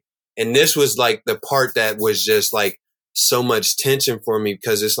lampshade, and this was like the part that was just like so much tension for me,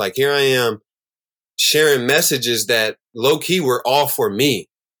 because it's like, here I am sharing messages that low key were all for me.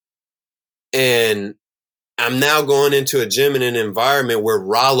 And I'm now going into a gym in an environment where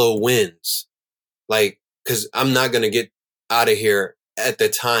Rollo wins. Like, cause I'm not going to get out of here at the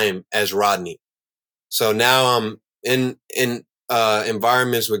time as Rodney. So now I'm in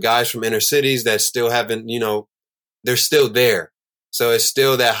environments with guys from inner cities that still haven't, you know, they're still there. So it's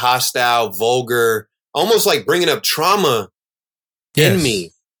still that hostile, vulgar, almost like bringing up trauma in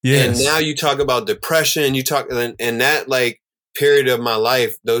me. Yes. And now you talk about depression, and that like period of my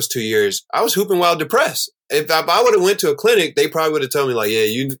life, those 2 years, I was hooping while depressed. If I would have went to a clinic, they probably would have told me like,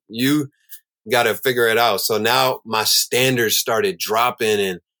 yeah, you got to figure it out. So now my standards started dropping,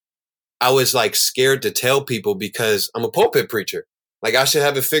 and I was like scared to tell people because I'm a pulpit preacher. Like I should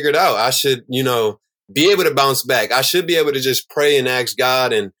have it figured out. I should, you know, be able to bounce back. I should be able to just pray and ask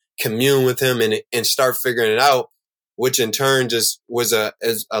God and commune with him and start figuring it out, which in turn just was a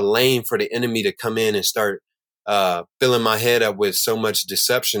lane for the enemy to come in and start filling my head up with so much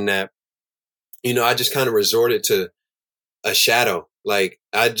deception that, you know, I just kind of resorted to a shadow. Like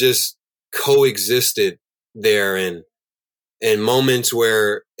I just coexisted there, and in moments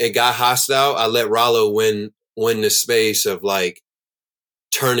where it got hostile, I let Rollo win the space of like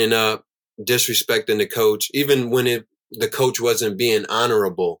turning up, disrespecting the coach, even when the coach wasn't being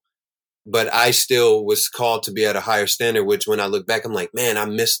honorable. But I still was called to be at a higher standard, which when I look back, I'm like, man, I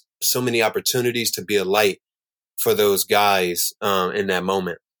missed so many opportunities to be a light for those guys in that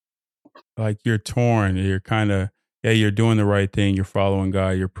moment. Like you're torn. You're kind of, yeah, you're doing the right thing. You're following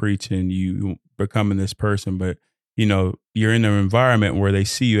God. You're preaching. You becoming this person, but you know, you're in an environment where they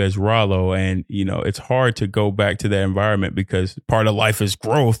see you as Rollo, and you know, it's hard to go back to that environment because part of life is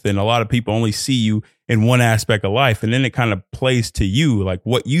growth, and a lot of people only see you in one aspect of life, and then it kind of plays to you, like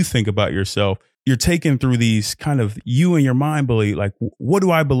what you think about yourself. You're taken through these kind of, you and your mind believe, like, what do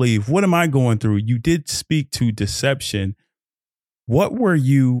I believe? What am I going through? You did speak to deception. What were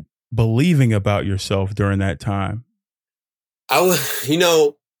you believing about yourself during that time? You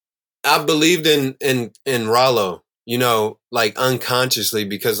know, I believed in Rollo, you know, like unconsciously,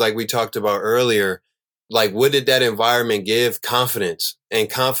 because like we talked about earlier, like what did that environment give? Confidence, and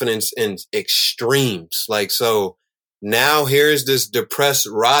confidence in extremes. Like, so now here's this depressed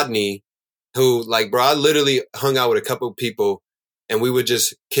Rodney who, like, bro, I literally hung out with a couple of people and we would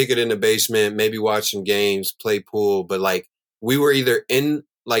just kick it in the basement, maybe watch some games, play pool. But like we were either in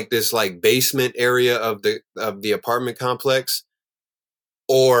like this like basement area of the apartment complex,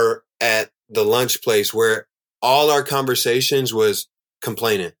 or at the lunch place where all our conversations was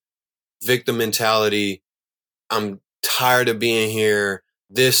complaining, victim mentality. I'm tired of being here.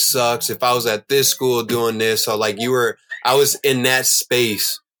 This sucks. If I was at this school doing this, so like I was in that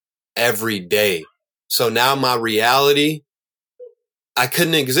space every day. So now my reality, I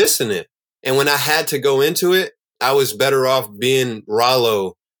couldn't exist in it. And when I had to go into it, I was better off being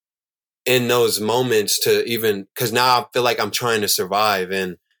Rollo in those moments to even, cause now I feel like I'm trying to survive.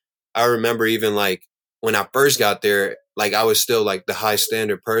 And I remember even like when I first got there, like I was still like the high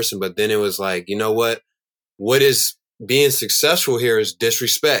standard person, but then it was like, you know what? What is being successful here is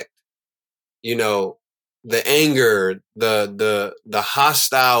disrespect. You know, the anger, the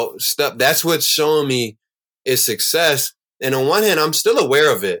hostile stuff. That's what's showing me is success. And on one hand, I'm still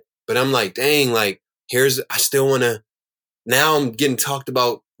aware of it, but I'm like, dang, like I still want to, now I'm getting talked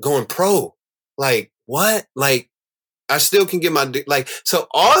about going pro. Like what? Like, I still can get like, so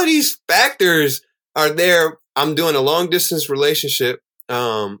all of these factors are there. I'm doing a long distance relationship,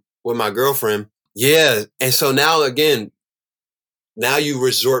 with my girlfriend. Yeah. And so now again, now you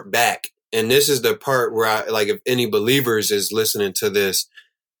resort back. And this is the part where I, like, if any believers is listening to this,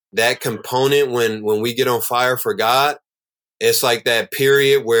 that component, when we get on fire for God, it's like that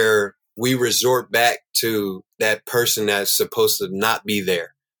period where we resort back to that person that's supposed to not be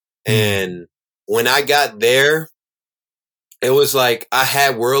there. And when I got there, it was like I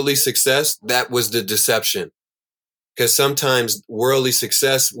had worldly success. That was the deception. Because sometimes worldly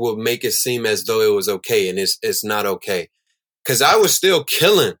success will make it seem as though it was okay, and it's not okay. Because I was still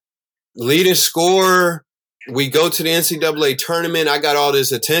killing, leading scorer. We go to the NCAA tournament. I got all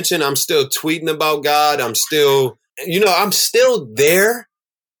this attention. I'm still tweeting about God. I'm still there,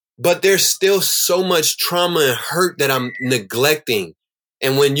 but there's still so much trauma and hurt that I'm neglecting.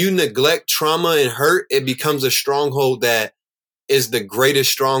 And when you neglect trauma and hurt, it becomes a stronghold that is the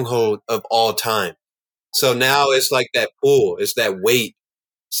greatest stronghold of all time. So now it's like that pull, it's that weight.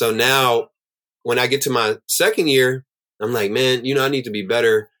 So now when I get to my second year, I'm like, man, I need to be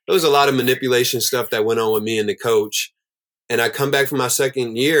better. There was a lot of manipulation stuff that went on with me and the coach. And I come back from my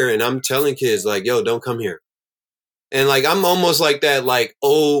second year and I'm telling kids like, yo, don't come here. And like, I'm almost like that, like,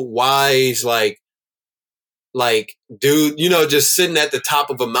 old, wise, like, dude, just sitting at the top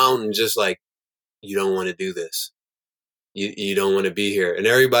of a mountain, just like, you don't want to do this. You don't want to be here. And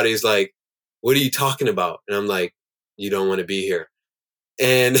everybody's like, what are you talking about? And I'm like, you don't want to be here.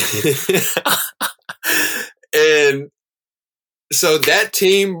 And, and so that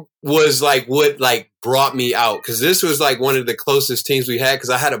team was like what like brought me out. Cause this was like one of the closest teams we had. Cause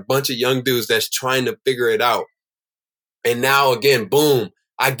I had a bunch of young dudes that's trying to figure it out. And now again, boom,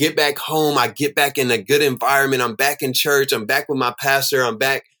 I get back home. I get back in a good environment. I'm back in church. I'm back with my pastor. I'm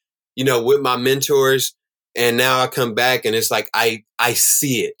back, with my mentors. And now I come back and it's like, I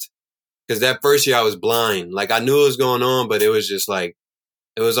see it. Cause that first year I was blind. Like I knew what was going on, but it was just like,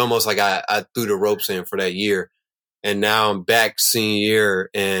 it was almost like I threw the ropes in for that year. And now I'm back senior year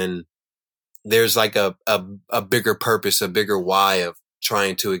and there's like a bigger purpose, a bigger why of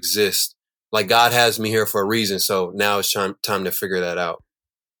trying to exist. Like God has me here for a reason. So now it's time to figure that out.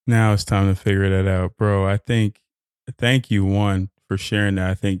 Now it's time to figure that out, bro. Thank you, one, for sharing that.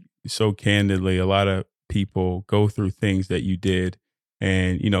 I think so candidly, a lot of people go through things that you did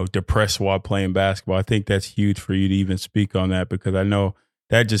and, depressed while playing basketball. I think that's huge for you to even speak on that because I know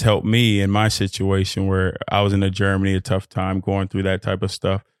that just helped me in my situation where I was in Germany, a tough time going through that type of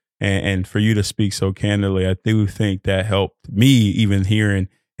stuff. And for you to speak so candidly, I do think that helped me even hearing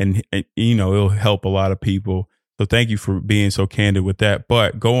and it'll help a lot of people. So thank you for being so candid with that.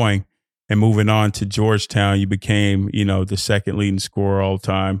 But going and moving on to Georgetown, you became, the second leading scorer all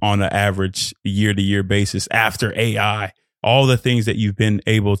time on an average year-to-year basis after AI. All the things that you've been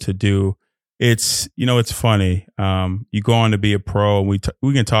able to do. It's funny. You go on to be a pro, and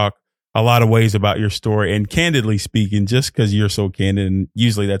we can talk a lot of ways about your story. And candidly speaking, just because you're so candid, and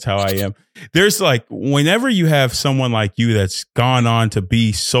usually that's how I am, there's like, whenever you have someone like you that's gone on to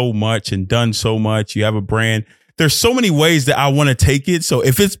be so much and done so much, you have a brand, there's so many ways that I want to take it. So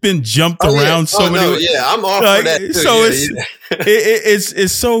if it's been jumped around many ways, I'm all for that too.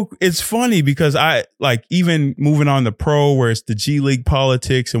 So it's funny because I like even moving on to pro where it's the G League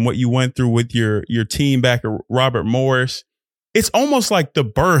politics and what you went through with your team back at Robert Morris. It's almost like the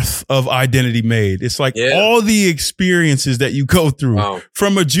birth of Identity Made. It's like all the experiences that you go through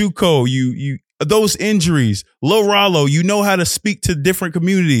from a JUCO, you those injuries, Lo Rollo, how to speak to different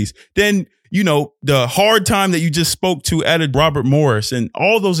communities. Then, the hard time that you just spoke to at Robert Morris and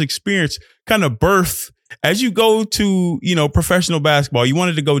all those experiences kind of birth as you go to, professional basketball. You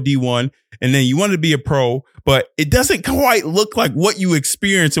wanted to go D1 and then you wanted to be a pro, but it doesn't quite look like what you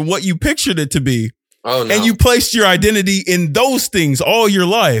experienced and what you pictured it to be. Oh, no. And you placed your identity in those things all your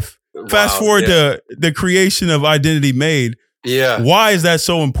life. Fast forward to the creation of Identity Made. Yeah. Why is that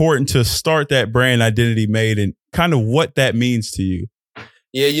so important to start that brand Identity Made and kind of what that means to you?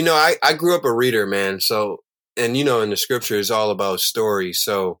 Yeah, I grew up a reader, man. So, and in the scripture it's all about story.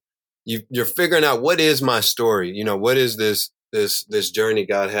 So you're figuring out what is my story? What is this journey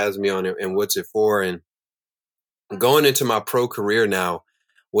God has me on and what's it for? And going into my pro career now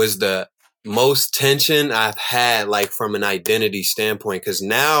was the most tension I've had, like from an identity standpoint. Cause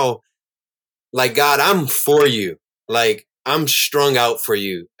now, like, God, I'm for you. Like I'm strung out for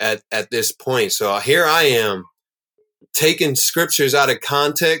you at this point. So here I am taking scriptures out of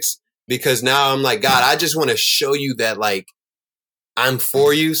context because now I'm like, God, I just want to show you that like I'm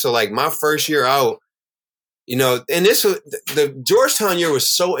for you. So like my first year out, and this was the Georgetown year was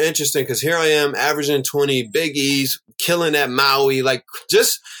so interesting because here I am averaging 20 Big E's, killing at Maui. Like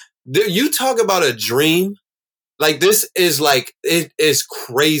you talk about a dream. Like this is like, it is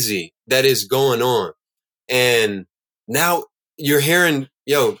crazy that is going on. And now you're hearing,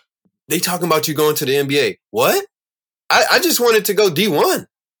 they talking about you going to the NBA. What? I just wanted to go D1.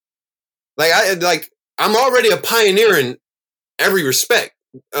 I'm already a pioneer in every respect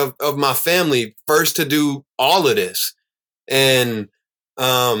of my family, first to do all of this. And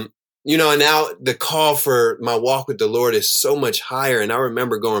you know, and now the call for my walk with the Lord is so much higher. And I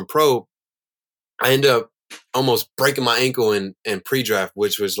remember going pro, I ended up almost breaking my ankle in pre-draft,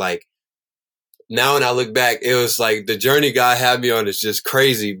 which was like, now when I look back, it was like the journey God had me on is just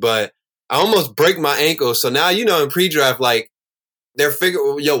crazy, but I almost break my ankle. So now, you know, in pre-draft, like they're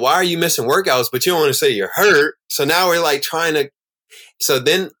figuring, yo, why are you missing workouts? But you don't want to say you're hurt. So now we're like trying to, so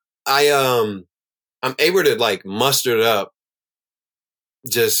then I'm able to like muster it up.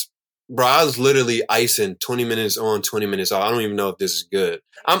 Just, bro, I was literally icing 20 minutes on, 20 minutes off. I don't even know if this is good.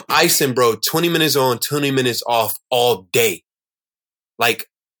 I'm icing, bro, 20 minutes on, 20 minutes off all day. Like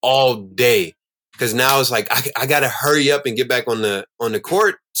all day. Cause now it's like, I gotta hurry up and get back on the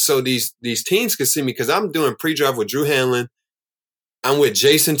court. So these teams can see me. Cause I'm doing pre-draft with Drew Hanlon. I'm with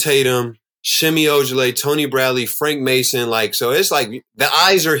Jason Tatum, Shimmy Ojale, Tony Bradley, Frank Mason. Like, so it's like the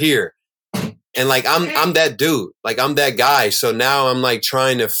eyes are here. And like, I'm that dude. Like, I'm that guy. So now I'm like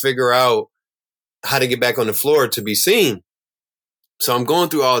trying to figure out how to get back on the floor to be seen. So I'm going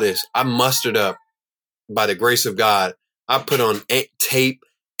through all this. I mustered up by the grace of God. I put on tape,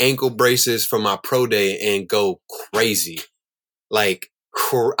 ankle braces for my pro day and go crazy. Like,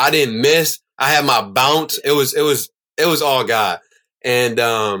 I didn't miss. I had my bounce. It was all God. And,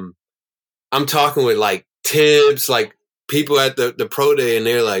 I'm talking with like Tibbs, like people at the pro day, and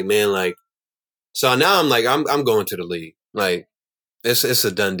they're like, man, like, so now I'm like, I'm going to the league. Like, it's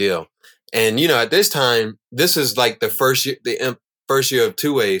a done deal. And, you know, at this time, this is like the first year of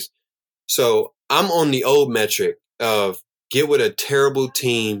two ways. So I'm on the old metric of get with a terrible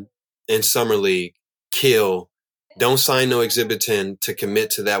team in summer league, kill, don't sign no exhibit 10 to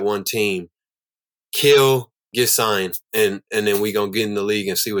commit to that one team, kill, get signed, and then we gonna get in the league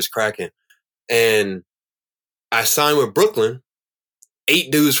and see what's cracking. And I signed with Brooklyn.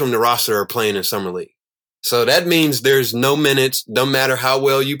 8 dudes from the roster are playing in summer league. So that means there's no minutes, no matter how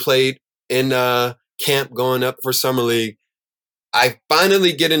well you played in camp going up for summer league. I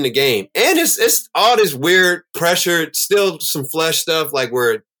finally get in the game. And it's all this weird pressure, still some flesh stuff, like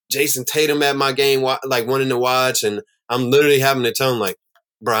where Jason Tatum at my game, like wanting to watch. And I'm literally having to tell him, like,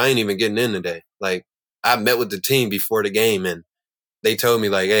 bro, I ain't even getting in today. Like, I met with the team before the game and they told me,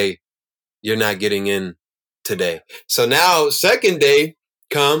 like, hey, you're not getting in today. So now, second day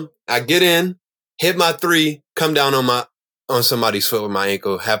come, I get in, hit my 3, come down on somebody's foot with my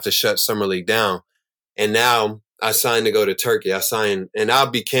ankle, have to shut summer league down. And now I signed to go to Turkey. I signed, and I'll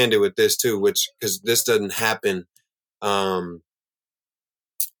be candid with this too, because this doesn't happen as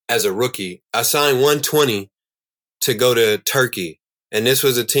a rookie. I signed 120 to go to Turkey. And this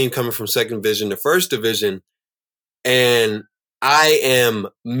was a team coming from second division to first division. And I am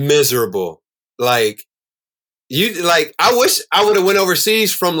miserable. Like, I wish I would have went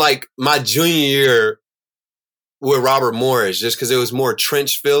overseas from like my junior year with Robert Morris, just because it was more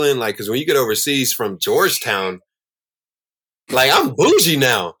trench feeling. Like, because when you get overseas from Georgetown, like, I'm bougie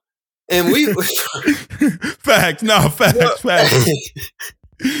now. And we facts.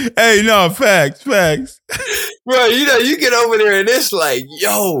 Hey, no, facts. Bro, you know, you get over there and it's like,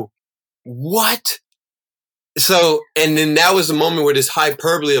 yo, what? So, and then that was the moment where this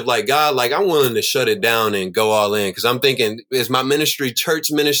hyperbole of like, God, like, I'm willing to shut it down and go all in. Cause I'm thinking, is my ministry church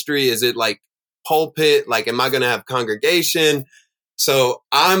ministry? Is it like pulpit? Like, am I going to have congregation? So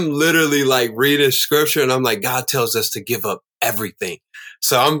I'm literally like reading scripture and I'm like, God tells us to give up everything.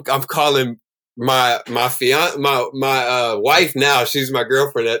 So I'm calling my wife now. She's my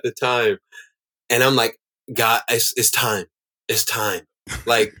girlfriend at the time. And I'm like, God, it's time. It's time.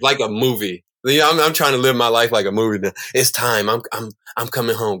 Like a movie. I'm trying to live my life like a movie now. It's time. I'm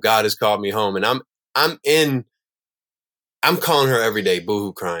coming home. God has called me home. And I'm calling her every day,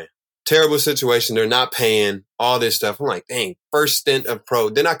 boohoo crying. Terrible situation. They're not paying, all this stuff. I'm like, dang, first stint of pro.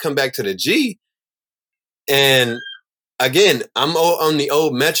 Then I come back to the G. And again, I'm on the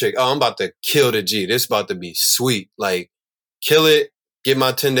old metric. Oh, I'm about to kill the G. This is about to be sweet. Like, kill it. Get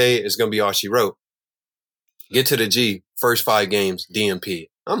my 10-day. It's going to be all she wrote. Get to the G. First 5 games, DMP.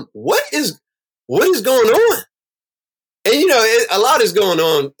 What is going on? And, you know, a lot is going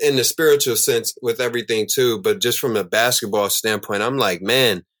on in the spiritual sense with everything too. But just from a basketball standpoint, I'm like,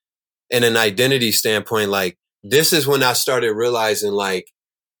 man, in an identity standpoint, like, this is when I started realizing, like,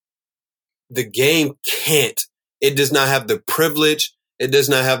 the game it does not have the privilege, it does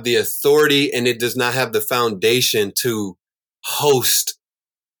not have the authority, and it does not have the foundation to host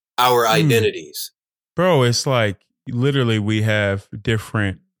our identities. Bro, it's like literally we have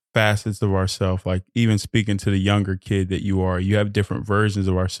different facets of ourselves. Like, even speaking to the younger kid that you are, you have different versions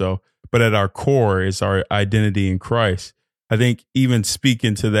of ourselves, but at our core, it's our identity in Christ. I think even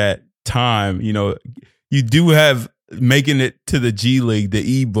speaking to that time, you know, you do have making it to the G League,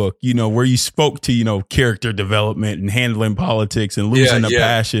 the ebook, where you spoke to, character development and handling politics and losing the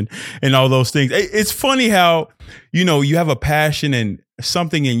passion and all those things. It's funny how, you have a passion and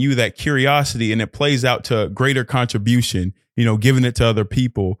something in you, that curiosity, and it plays out to greater contribution, giving it to other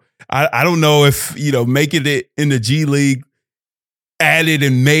people. I don't know if, making it in the G League added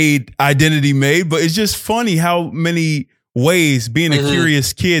and made Identity Made, but it's just funny how many ways, being a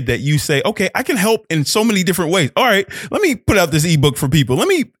curious kid, that you say, okay, I can help in so many different ways. All right, let me put out this ebook for people. Let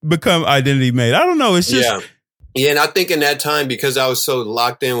me become Identity Made. I don't know. It's just. Yeah. And I think in that time, because I was so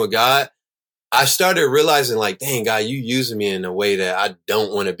locked in with God, I started realizing like, dang, God, you using me in a way that I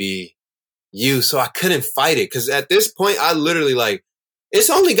don't want to be you. So I couldn't fight it. Cause at this point, I literally like, it's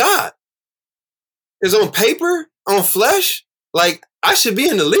only God. It's on paper, on flesh. Like I should be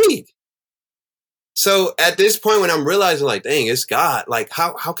in the league. So at this point, when I'm realizing like, dang, it's God, like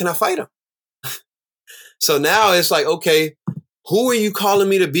how can I fight him? So now it's like, okay, who are you calling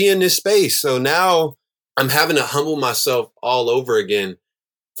me to be in this space? So now I'm having to humble myself all over again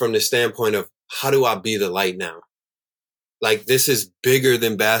from the standpoint of how do I be the light now? Like this is bigger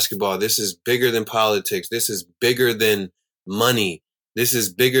than basketball. This is bigger than politics. This is bigger than money. This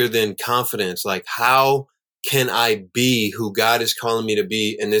is bigger than confidence. Like how can I be who God is calling me to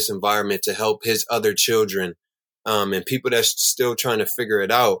be in this environment to help his other children and people that's still trying to figure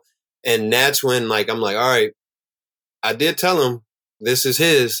it out? And that's when like, I'm like, all right, I did tell him this is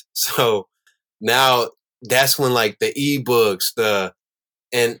his. So now that's when like the ebooks,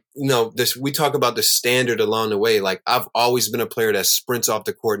 we talk about the standard along the way. Like I've always been a player that sprints off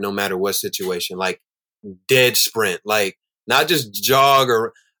the court no matter what situation, like dead sprint, like not just jog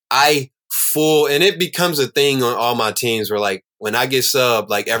or and it becomes a thing on all my teams where like when I get subbed,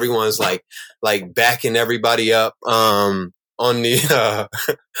 like everyone's like backing everybody up on the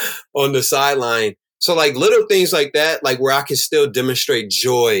on the sideline. So like little things like that, like where I can still demonstrate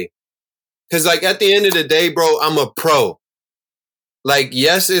joy. Cause like at the end of the day, bro, I'm a pro. Like,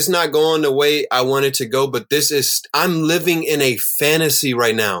 yes, it's not going the way I want it to go, but I'm living in a fantasy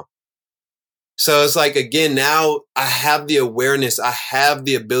right now. So it's like, again, now I have the awareness. I have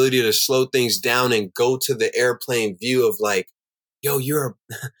the ability to slow things down and go to the airplane view of like, yo, you're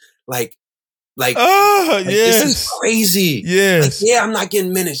like, yes. This is crazy. Yes. Like, yeah, I'm not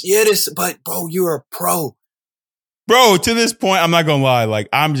getting minutes. Yeah, but bro, you're a pro. Bro, to this point, I'm not going to lie. Like,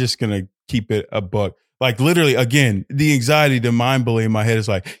 I'm just going to keep it a buck. Like literally, again, the anxiety, the mind bully in my head is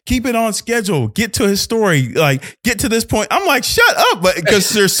like, keep it on schedule, get to his story, like get to this point. I'm like, shut up. But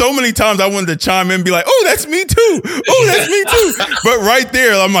because there's so many times I wanted to chime in and be like, oh, that's me too. Oh, that's me too. But right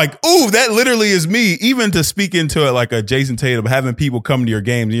there, I'm like, oh, that literally is me. Even to speak into it like a Jason Tatum, having people come to your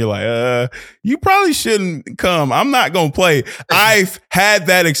games and you're like, you probably shouldn't come. I'm not going to play. I've had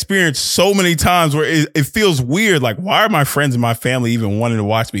that experience so many times where it feels weird. Like, why are my friends and my family even wanting to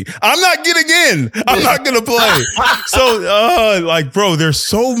watch me? I'm not getting in. I'm not gonna play. So like, bro, there's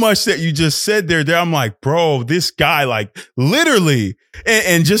so much that you just said there. I'm like, bro, this guy, like literally,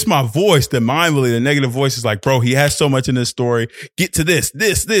 and just my voice, the mind bully, the negative voice is like, bro, he has so much in this story. Get to this.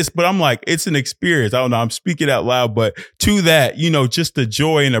 But I'm like, it's an experience. I don't know. I'm speaking out loud, but to that, just the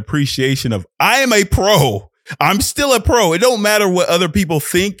joy and appreciation of I am a pro. I'm still a pro. It don't matter what other people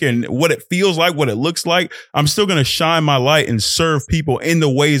think and what it feels like, what it looks like. I'm still going to shine my light and serve people in the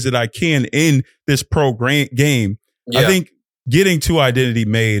ways that I can in this pro game. Yeah. I think getting to Identity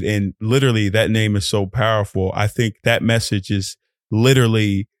Made, and literally that name is so powerful. I think that message is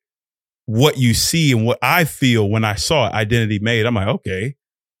literally what you see and what I feel when I saw Identity Made. I'm like, okay,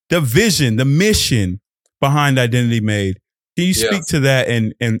 the vision, the mission behind Identity Made. Can you speak to that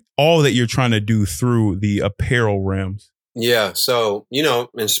and all that you're trying to do through the apparel realms? Yeah. So,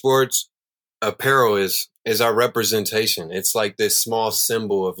 in sports, apparel is our representation. It's like this small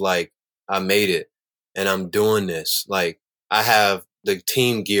symbol of like, I made it and I'm doing this. Like I have the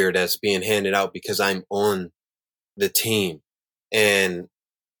team gear that's being handed out because I'm on the team. And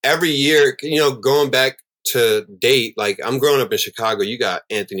every year, going back to date, like I'm growing up in Chicago, you got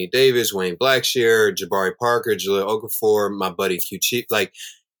Anthony Davis, Wayne Blackshear, Jabari Parker, Jaleel Okafor, my buddy Q Chief. Like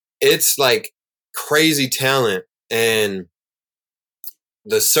it's like crazy talent. And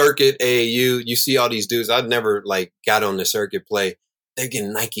the circuit AAU, you see all these dudes. I've never like got on the circuit play. They're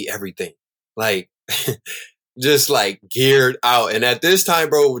getting Nike everything. Like just like geared out. And at this time,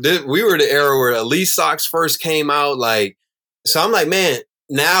 bro, we were the era where Elite Socks first came out. Like, so I'm like, man,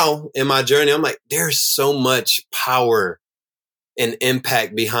 now in my journey, I'm like, there's so much power and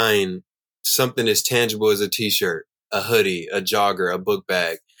impact behind something as tangible as a t-shirt, a hoodie, a jogger, a book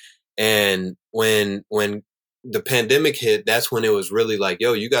bag. And when the pandemic hit, that's when it was really like,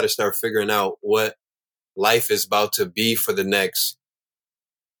 yo, you got to start figuring out what life is about to be for the next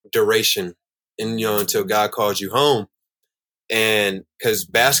duration, and until God calls you home. And because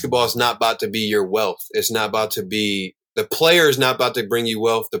basketball is not about to be your wealth. It's not about to be, the player is not about to bring you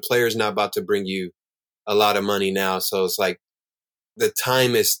wealth. The player is not about to bring you a lot of money now. So it's like the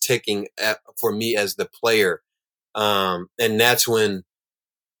time is ticking for me as the player. And that's when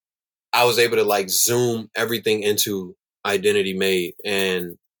I was able to like zoom everything into Identity Made.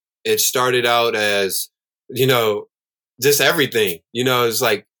 And it started out as, just everything, it's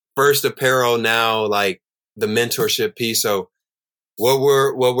like first apparel, now like the mentorship piece. So what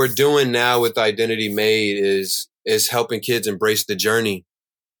we're doing now with Identity Made is helping kids embrace the journey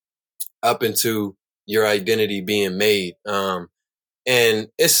up into your identity being made. And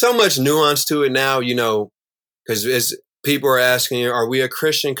it's so much nuance to it now, because as people are asking, are we a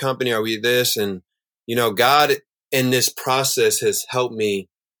Christian company? Are we this? And, God in this process has helped me.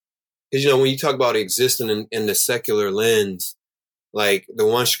 Because, when you talk about existing in the secular lens, like the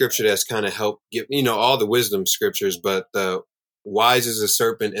one scripture that's kind of helped give, all the wisdom scriptures, but the wise as a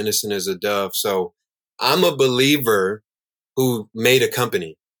serpent, innocent as a dove. So I'm a believer who made a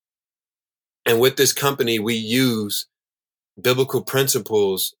company. And with this company, we use biblical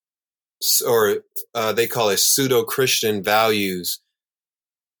principles, or they call it pseudo-Christian values,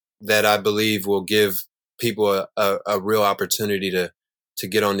 that I believe will give people a real opportunity to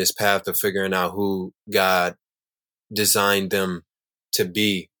get on this path of figuring out who God designed them to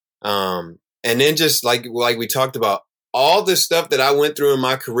be. And then just like we talked about, all the stuff that I went through in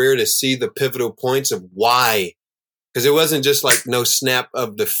my career to see the pivotal points of why, because it wasn't just like no snap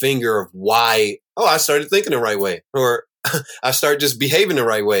of the finger of why, I started thinking the right way, or I started just behaving the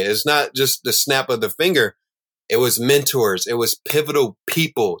right way. It's not just the snap of the finger. It was mentors. It was pivotal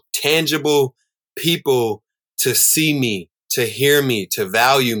people, tangible people to see me, to hear me, to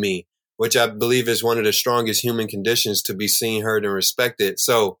value me, which I believe is one of the strongest human conditions, to be seen, heard, and respected.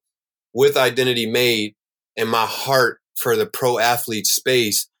 So with Identity Made, and my heart for the pro athlete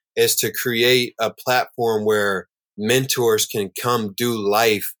space is to create a platform where mentors can come do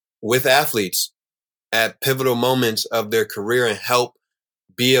life with athletes at pivotal moments of their career and help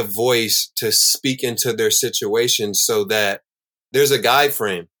be a voice to speak into their situations, so that there's a guide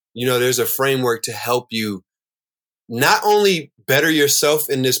frame, there's a framework to help you not only better yourself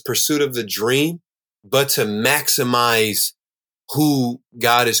in this pursuit of the dream, but to maximize who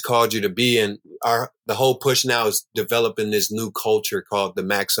God has called you to be. And the whole push now is developing this new culture called the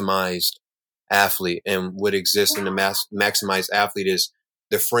maximized athlete. And what exists in the maximized athlete is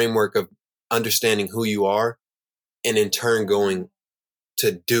the framework of understanding who you are, and in turn going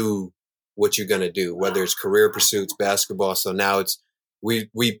to do what you're going to do, whether it's career pursuits, basketball. So now we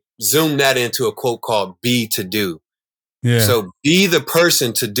zoom that into a quote called be to do. Yeah. So be the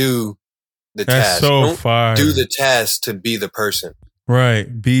person to do the That's task. so Don't fire. do the task to be the person.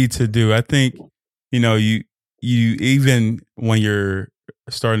 Right. Be to do. I think, you even when you're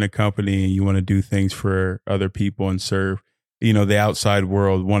starting a company and you want to do things for other people and serve, the outside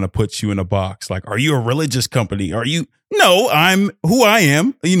world want to put you in a box. Like, are you a religious company? No, I'm who I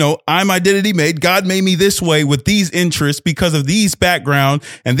am. I'm Identity Made. God made me this way with these interests because of these background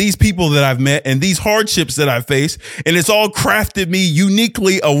and these people that I've met and these hardships that I've faced. And it's all crafted me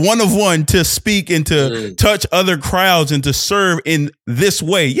uniquely, a one of one, to speak and to touch other crowds and to serve in this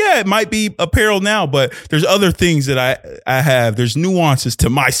way. Yeah, it might be apparel now, but there's other things that I have. There's nuances to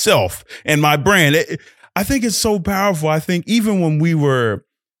myself and my brand. I think it's so powerful. I think even when we were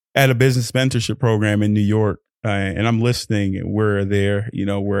at a business mentorship program in New York, and I'm listening, and we're there,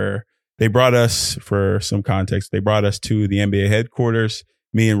 where they brought us, for some context, they brought us to the NBA headquarters,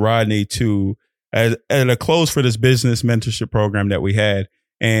 me and Rodney, at a close for this business mentorship program that we had.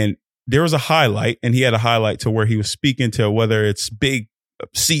 And there was a highlight, and he had a highlight to where he was speaking to whether it's big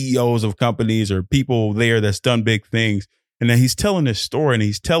CEOs of companies or people there that's done big things. And then he's telling this story, and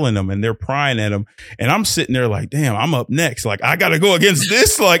he's telling them, and they're prying at him. And I'm sitting there like, damn, I'm up next. Like, I got to go against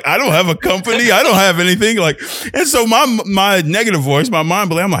this. Like, I don't have a company. I don't have anything. Like, and so my negative voice, my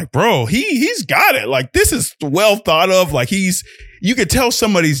mind, I'm like, bro, he's got it. Like, this is well thought of. Like, you can tell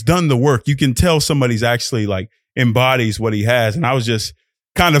somebody's done the work. You can tell somebody's actually like embodies what he has. And I was just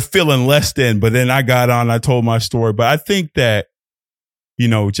kind of feeling less than, but then I got on, I told my story. But I think that,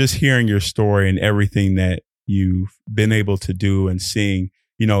 just hearing your story and everything that you've been able to do and seeing,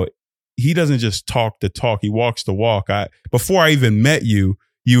 he doesn't just talk the talk, he walks the walk. Before I even met you,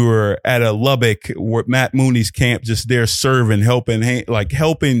 you were at a Lubbock where Matt Mooney's camp, just there serving, helping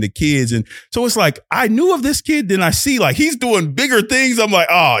the kids. And so it's like, I knew of this kid. Then I see like he's doing bigger things. I'm like,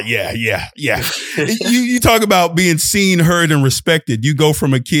 oh yeah. you talk about being seen, heard, and respected. You go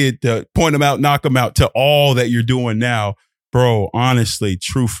from a kid to point them out, knock them out, to all that you're doing now, bro. Honestly,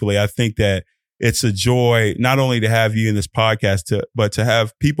 truthfully, I think that it's a joy not only to have you in this podcast, but to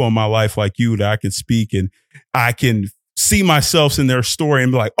have people in my life like you that I can speak and I can see myself in their story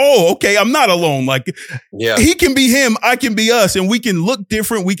and be like, oh, okay, I'm not alone. Like, yeah, he can be him, I can be us, and we can look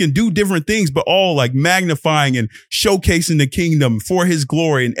different, we can do different things, but all like magnifying and showcasing the kingdom for his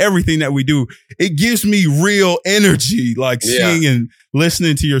glory and everything that we do. It gives me real energy, like seeing and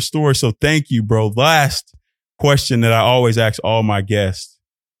listening to your story. So thank you, bro. Last question that I always ask all my guests.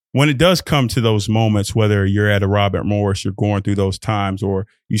 When it does come to those moments, whether you're at a Robert Morris, you're going through those times, or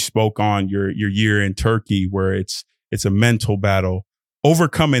you spoke on your year in Turkey where it's a mental battle,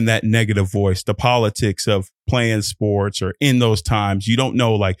 overcoming that negative voice, the politics of playing sports or in those times, you don't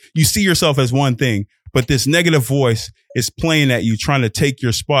know, like you see yourself as one thing, but this negative voice is playing at you, trying to take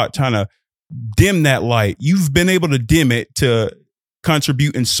your spot, trying to dim that light. You've been able to dim it to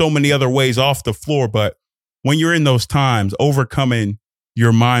contribute in so many other ways off the floor. But when you're in those times, overcoming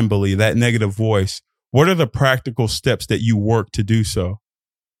your mind bully, that negative voice, what are the practical steps that you work to do so?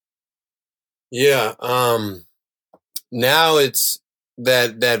 Yeah. Now it's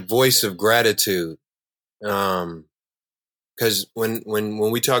that voice of gratitude. Cause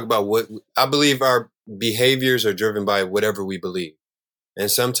when we talk about what I believe, our behaviors are driven by whatever we believe. And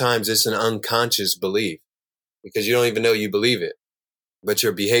sometimes it's an unconscious belief because you don't even know you believe it, but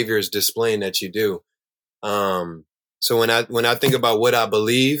your behavior is displaying that you do. So when I think about what I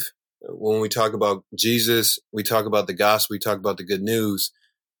believe, when we talk about Jesus, we talk about the gospel, we talk about the good news,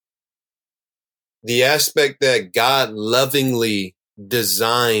 the aspect that God lovingly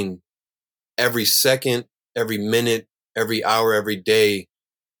designed every second, every minute, every hour, every day,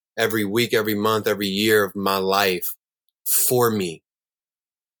 every week, every month, every year of my life for me.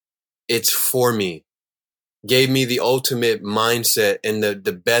 It's for me. Gave me the ultimate mindset and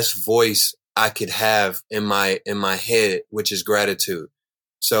the best voice I could have in my head, which is gratitude.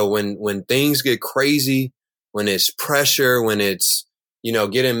 So when things get crazy, when it's pressure, when it's,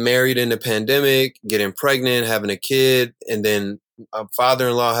 getting married in the pandemic, getting pregnant, having a kid, and then a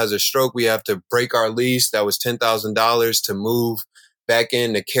father-in-law has a stroke, we have to break our lease. That was $10,000 to move back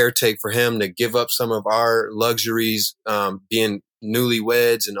in to caretake for him, to give up some of our luxuries, being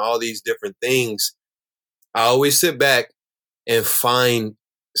newlyweds and all these different things. I always sit back and find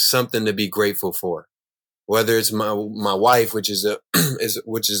something to be grateful for, whether it's my wife, which is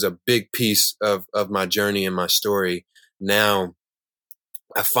a big piece of my journey and my story. Now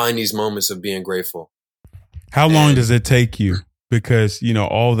I find these moments of being grateful. How long does it take you? Because,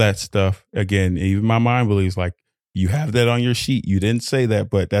 all that stuff, again, even my mind believes like you have that on your sheet. You didn't say that,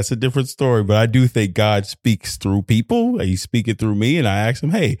 but that's a different story. But I do think God speaks through people. He's speaking through me. And I asked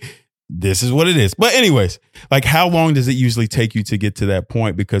him, hey, this is what it is. But anyways, like how long does it usually take you to get to that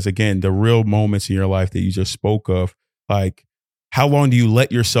point? Because again, the real moments in your life that you just spoke of, like how long do you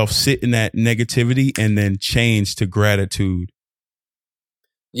let yourself sit in that negativity and then change to gratitude?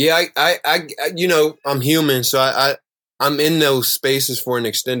 Yeah, I I'm human. So I'm in those spaces for an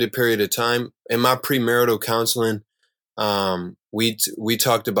extended period of time. In my premarital counseling, we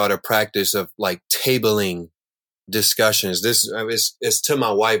talked about a practice of like tabling discussions. This is to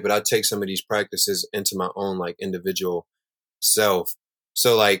my wife, but I take some of these practices into my own like individual self.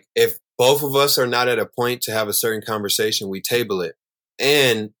 So like if both of us are not at a point to have a certain conversation, we table it.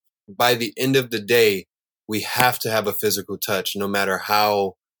 And by the end of the day, we have to have a physical touch, no matter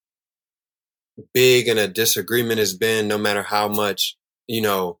how big and a disagreement has been, no matter how much,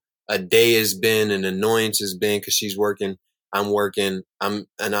 a day has been, an annoyance has been, because she's working, I'm working, I'm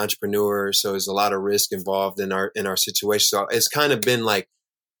an entrepreneur. So there's a lot of risk involved in our situation. So it's kind of been like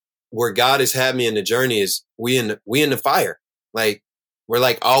where God has had me in the journey is we in the fire. Like we're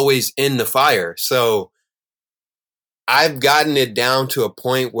like always in the fire. So I've gotten it down to a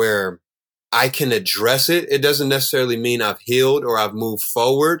point where I can address it. It doesn't necessarily mean I've healed or I've moved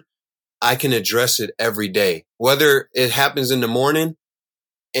forward. I can address it every day, whether it happens in the morning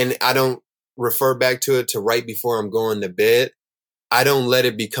and I don't refer back to it to right before I'm going to bed. I don't let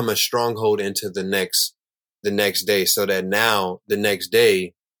it become a stronghold into the next day, so that now the next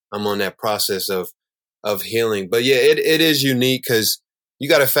day I'm on that process of healing. But yeah, it is unique because you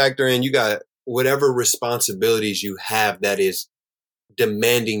got to factor in, you got whatever responsibilities you have that is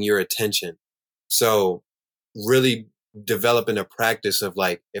demanding your attention. So really developing a practice of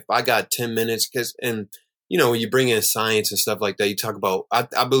like, if I got 10 minutes, and when you bring in science and stuff like that, you talk about,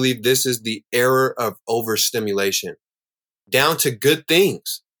 I believe this is the era of overstimulation down to good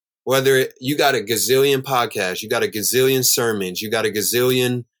things. Whether you got a gazillion podcasts, you got a gazillion sermons, you got a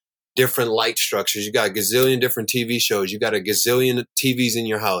gazillion different light structures, you got a gazillion different TV shows, you got a gazillion TVs in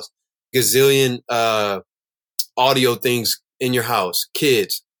your house, gazillion audio things in your house,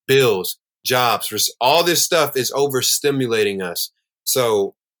 kids, bills, jobs, all this stuff is overstimulating us.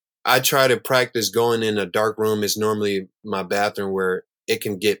 So I try to practice going in a dark room. Is normally my bathroom, where it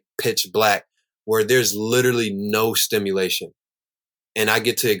can get pitch black, where there's literally no stimulation. And I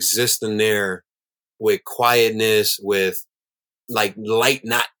get to exist in there with quietness, with like light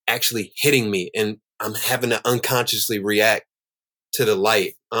not actually hitting me. And I'm having to unconsciously react to the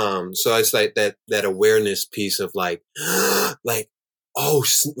light. So it's like that awareness piece of like, oh,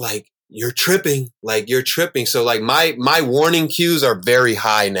 like you're tripping. So like my warning cues are very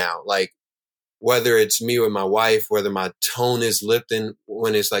high now. Like whether it's me with my wife, whether my tone is lifting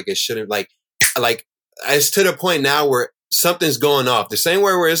when it's like it shouldn't, like it's to the point now where something's going off. The same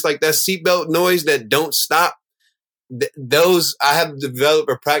way where it's like that seatbelt noise that don't stop. Those I have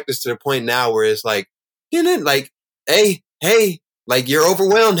developed a practice to the point now where it's like, like, hey, like you're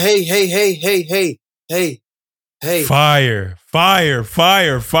overwhelmed. Hey. Fire,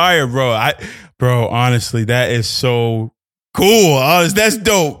 bro. Honestly, that is so cool. That's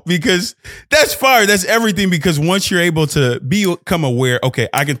dope, because that's fire. That's everything. Because once you're able to become aware, okay,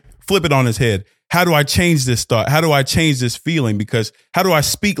 I can flip it on his head. How do I change this thought? How do I change this feeling? Because how do I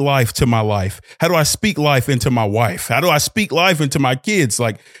speak life to my life? How do I speak life into my wife? How do I speak life into my kids?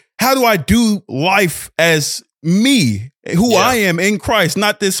 Like, how do I do life as me, who I am in Christ,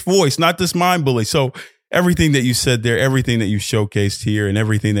 not this voice, not this mind bully? So everything that you said there, everything that you showcased here, and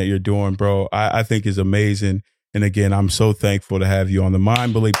everything that you're doing, bro, I think is amazing. And again, I'm so thankful to have you on the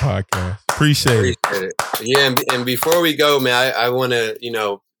Mind Bully podcast. Appreciate it. Yeah. And before we go, man, I want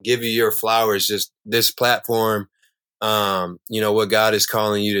to, give you your flowers, just this platform, what God is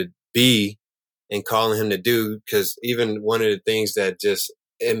calling you to be and calling him to do. Because even one of the things that just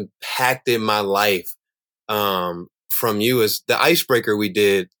impacted my life from you is the icebreaker we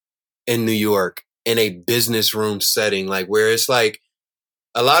did in New York in a business room setting, like where it's like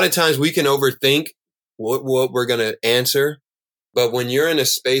a lot of times we can overthink what we're going to answer. But when you're in a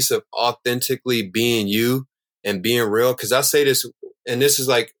space of authentically being you and being real, because I say this, and this is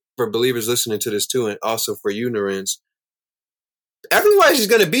like for believers listening to this too, and also for you, Narins, everybody's just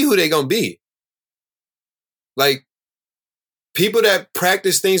going to be who they're going to be. Like people that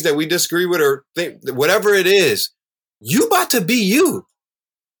practice things that we disagree with or think, whatever it is, you about to be you.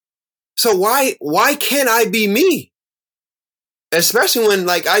 So why can't I be me? Especially when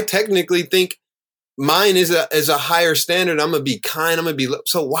like I technically think mine is a higher standard. I'm going to be kind. I'm going to be,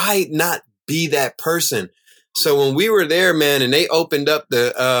 so why not be that person? So when we were there, man, and they opened up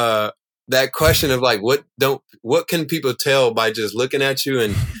the that question of like, what can people tell by just looking at you?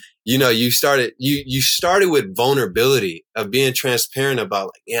 And you started with vulnerability of being transparent about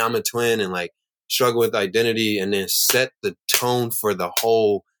like, yeah, I'm a twin and like struggle with identity, and then set the tone for the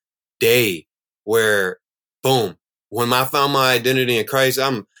whole day where boom, when I found my identity in Christ,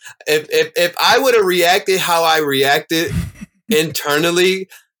 if I would have reacted how I reacted internally,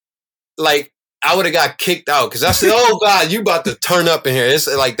 like I would have got kicked out, because I said, "Oh God, you about to turn up in here." It's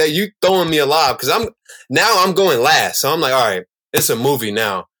like that. You throwing me alive, because I'm going last. So I'm like, all right, it's a movie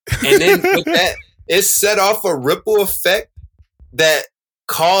now. And then with that, it set off a ripple effect that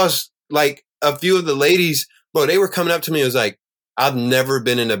caused like a few of the ladies, bro, they were coming up to me. It was like, I've never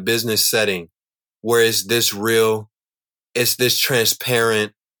been in a business setting where it's this real, it's this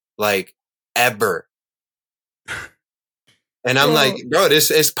transparent, like ever. And I'm like, bro,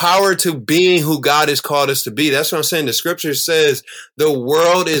 this is power to being who God has called us to be. That's what I'm saying. The scripture says the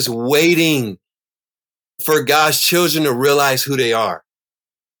world is waiting for God's children to realize who they are.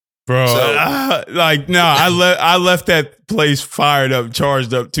 Bro, I left that place fired up,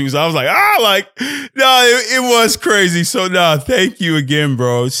 charged up too. So I was like, it was crazy. So thank you again,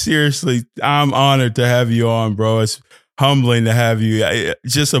 bro. Seriously, I'm honored to have you on, bro. It's humbling to have you.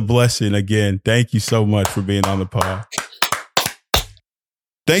 Just a blessing again. Thank you so much for being on the pod.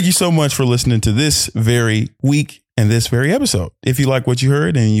 Thank you so much for listening to this very week and this very episode. If you like what you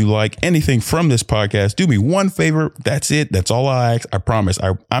heard and you like anything from this podcast, do me one favor. That's it. That's all I ask. I promise.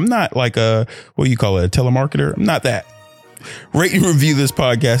 I'm not like a telemarketer. I'm not that. Rate and review this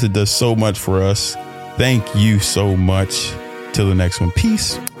podcast. It does so much for us. Thank you so much. Till the next one.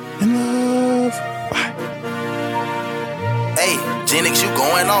 Peace and love. Bye. Hey, Gen X, you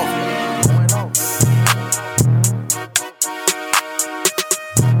going off.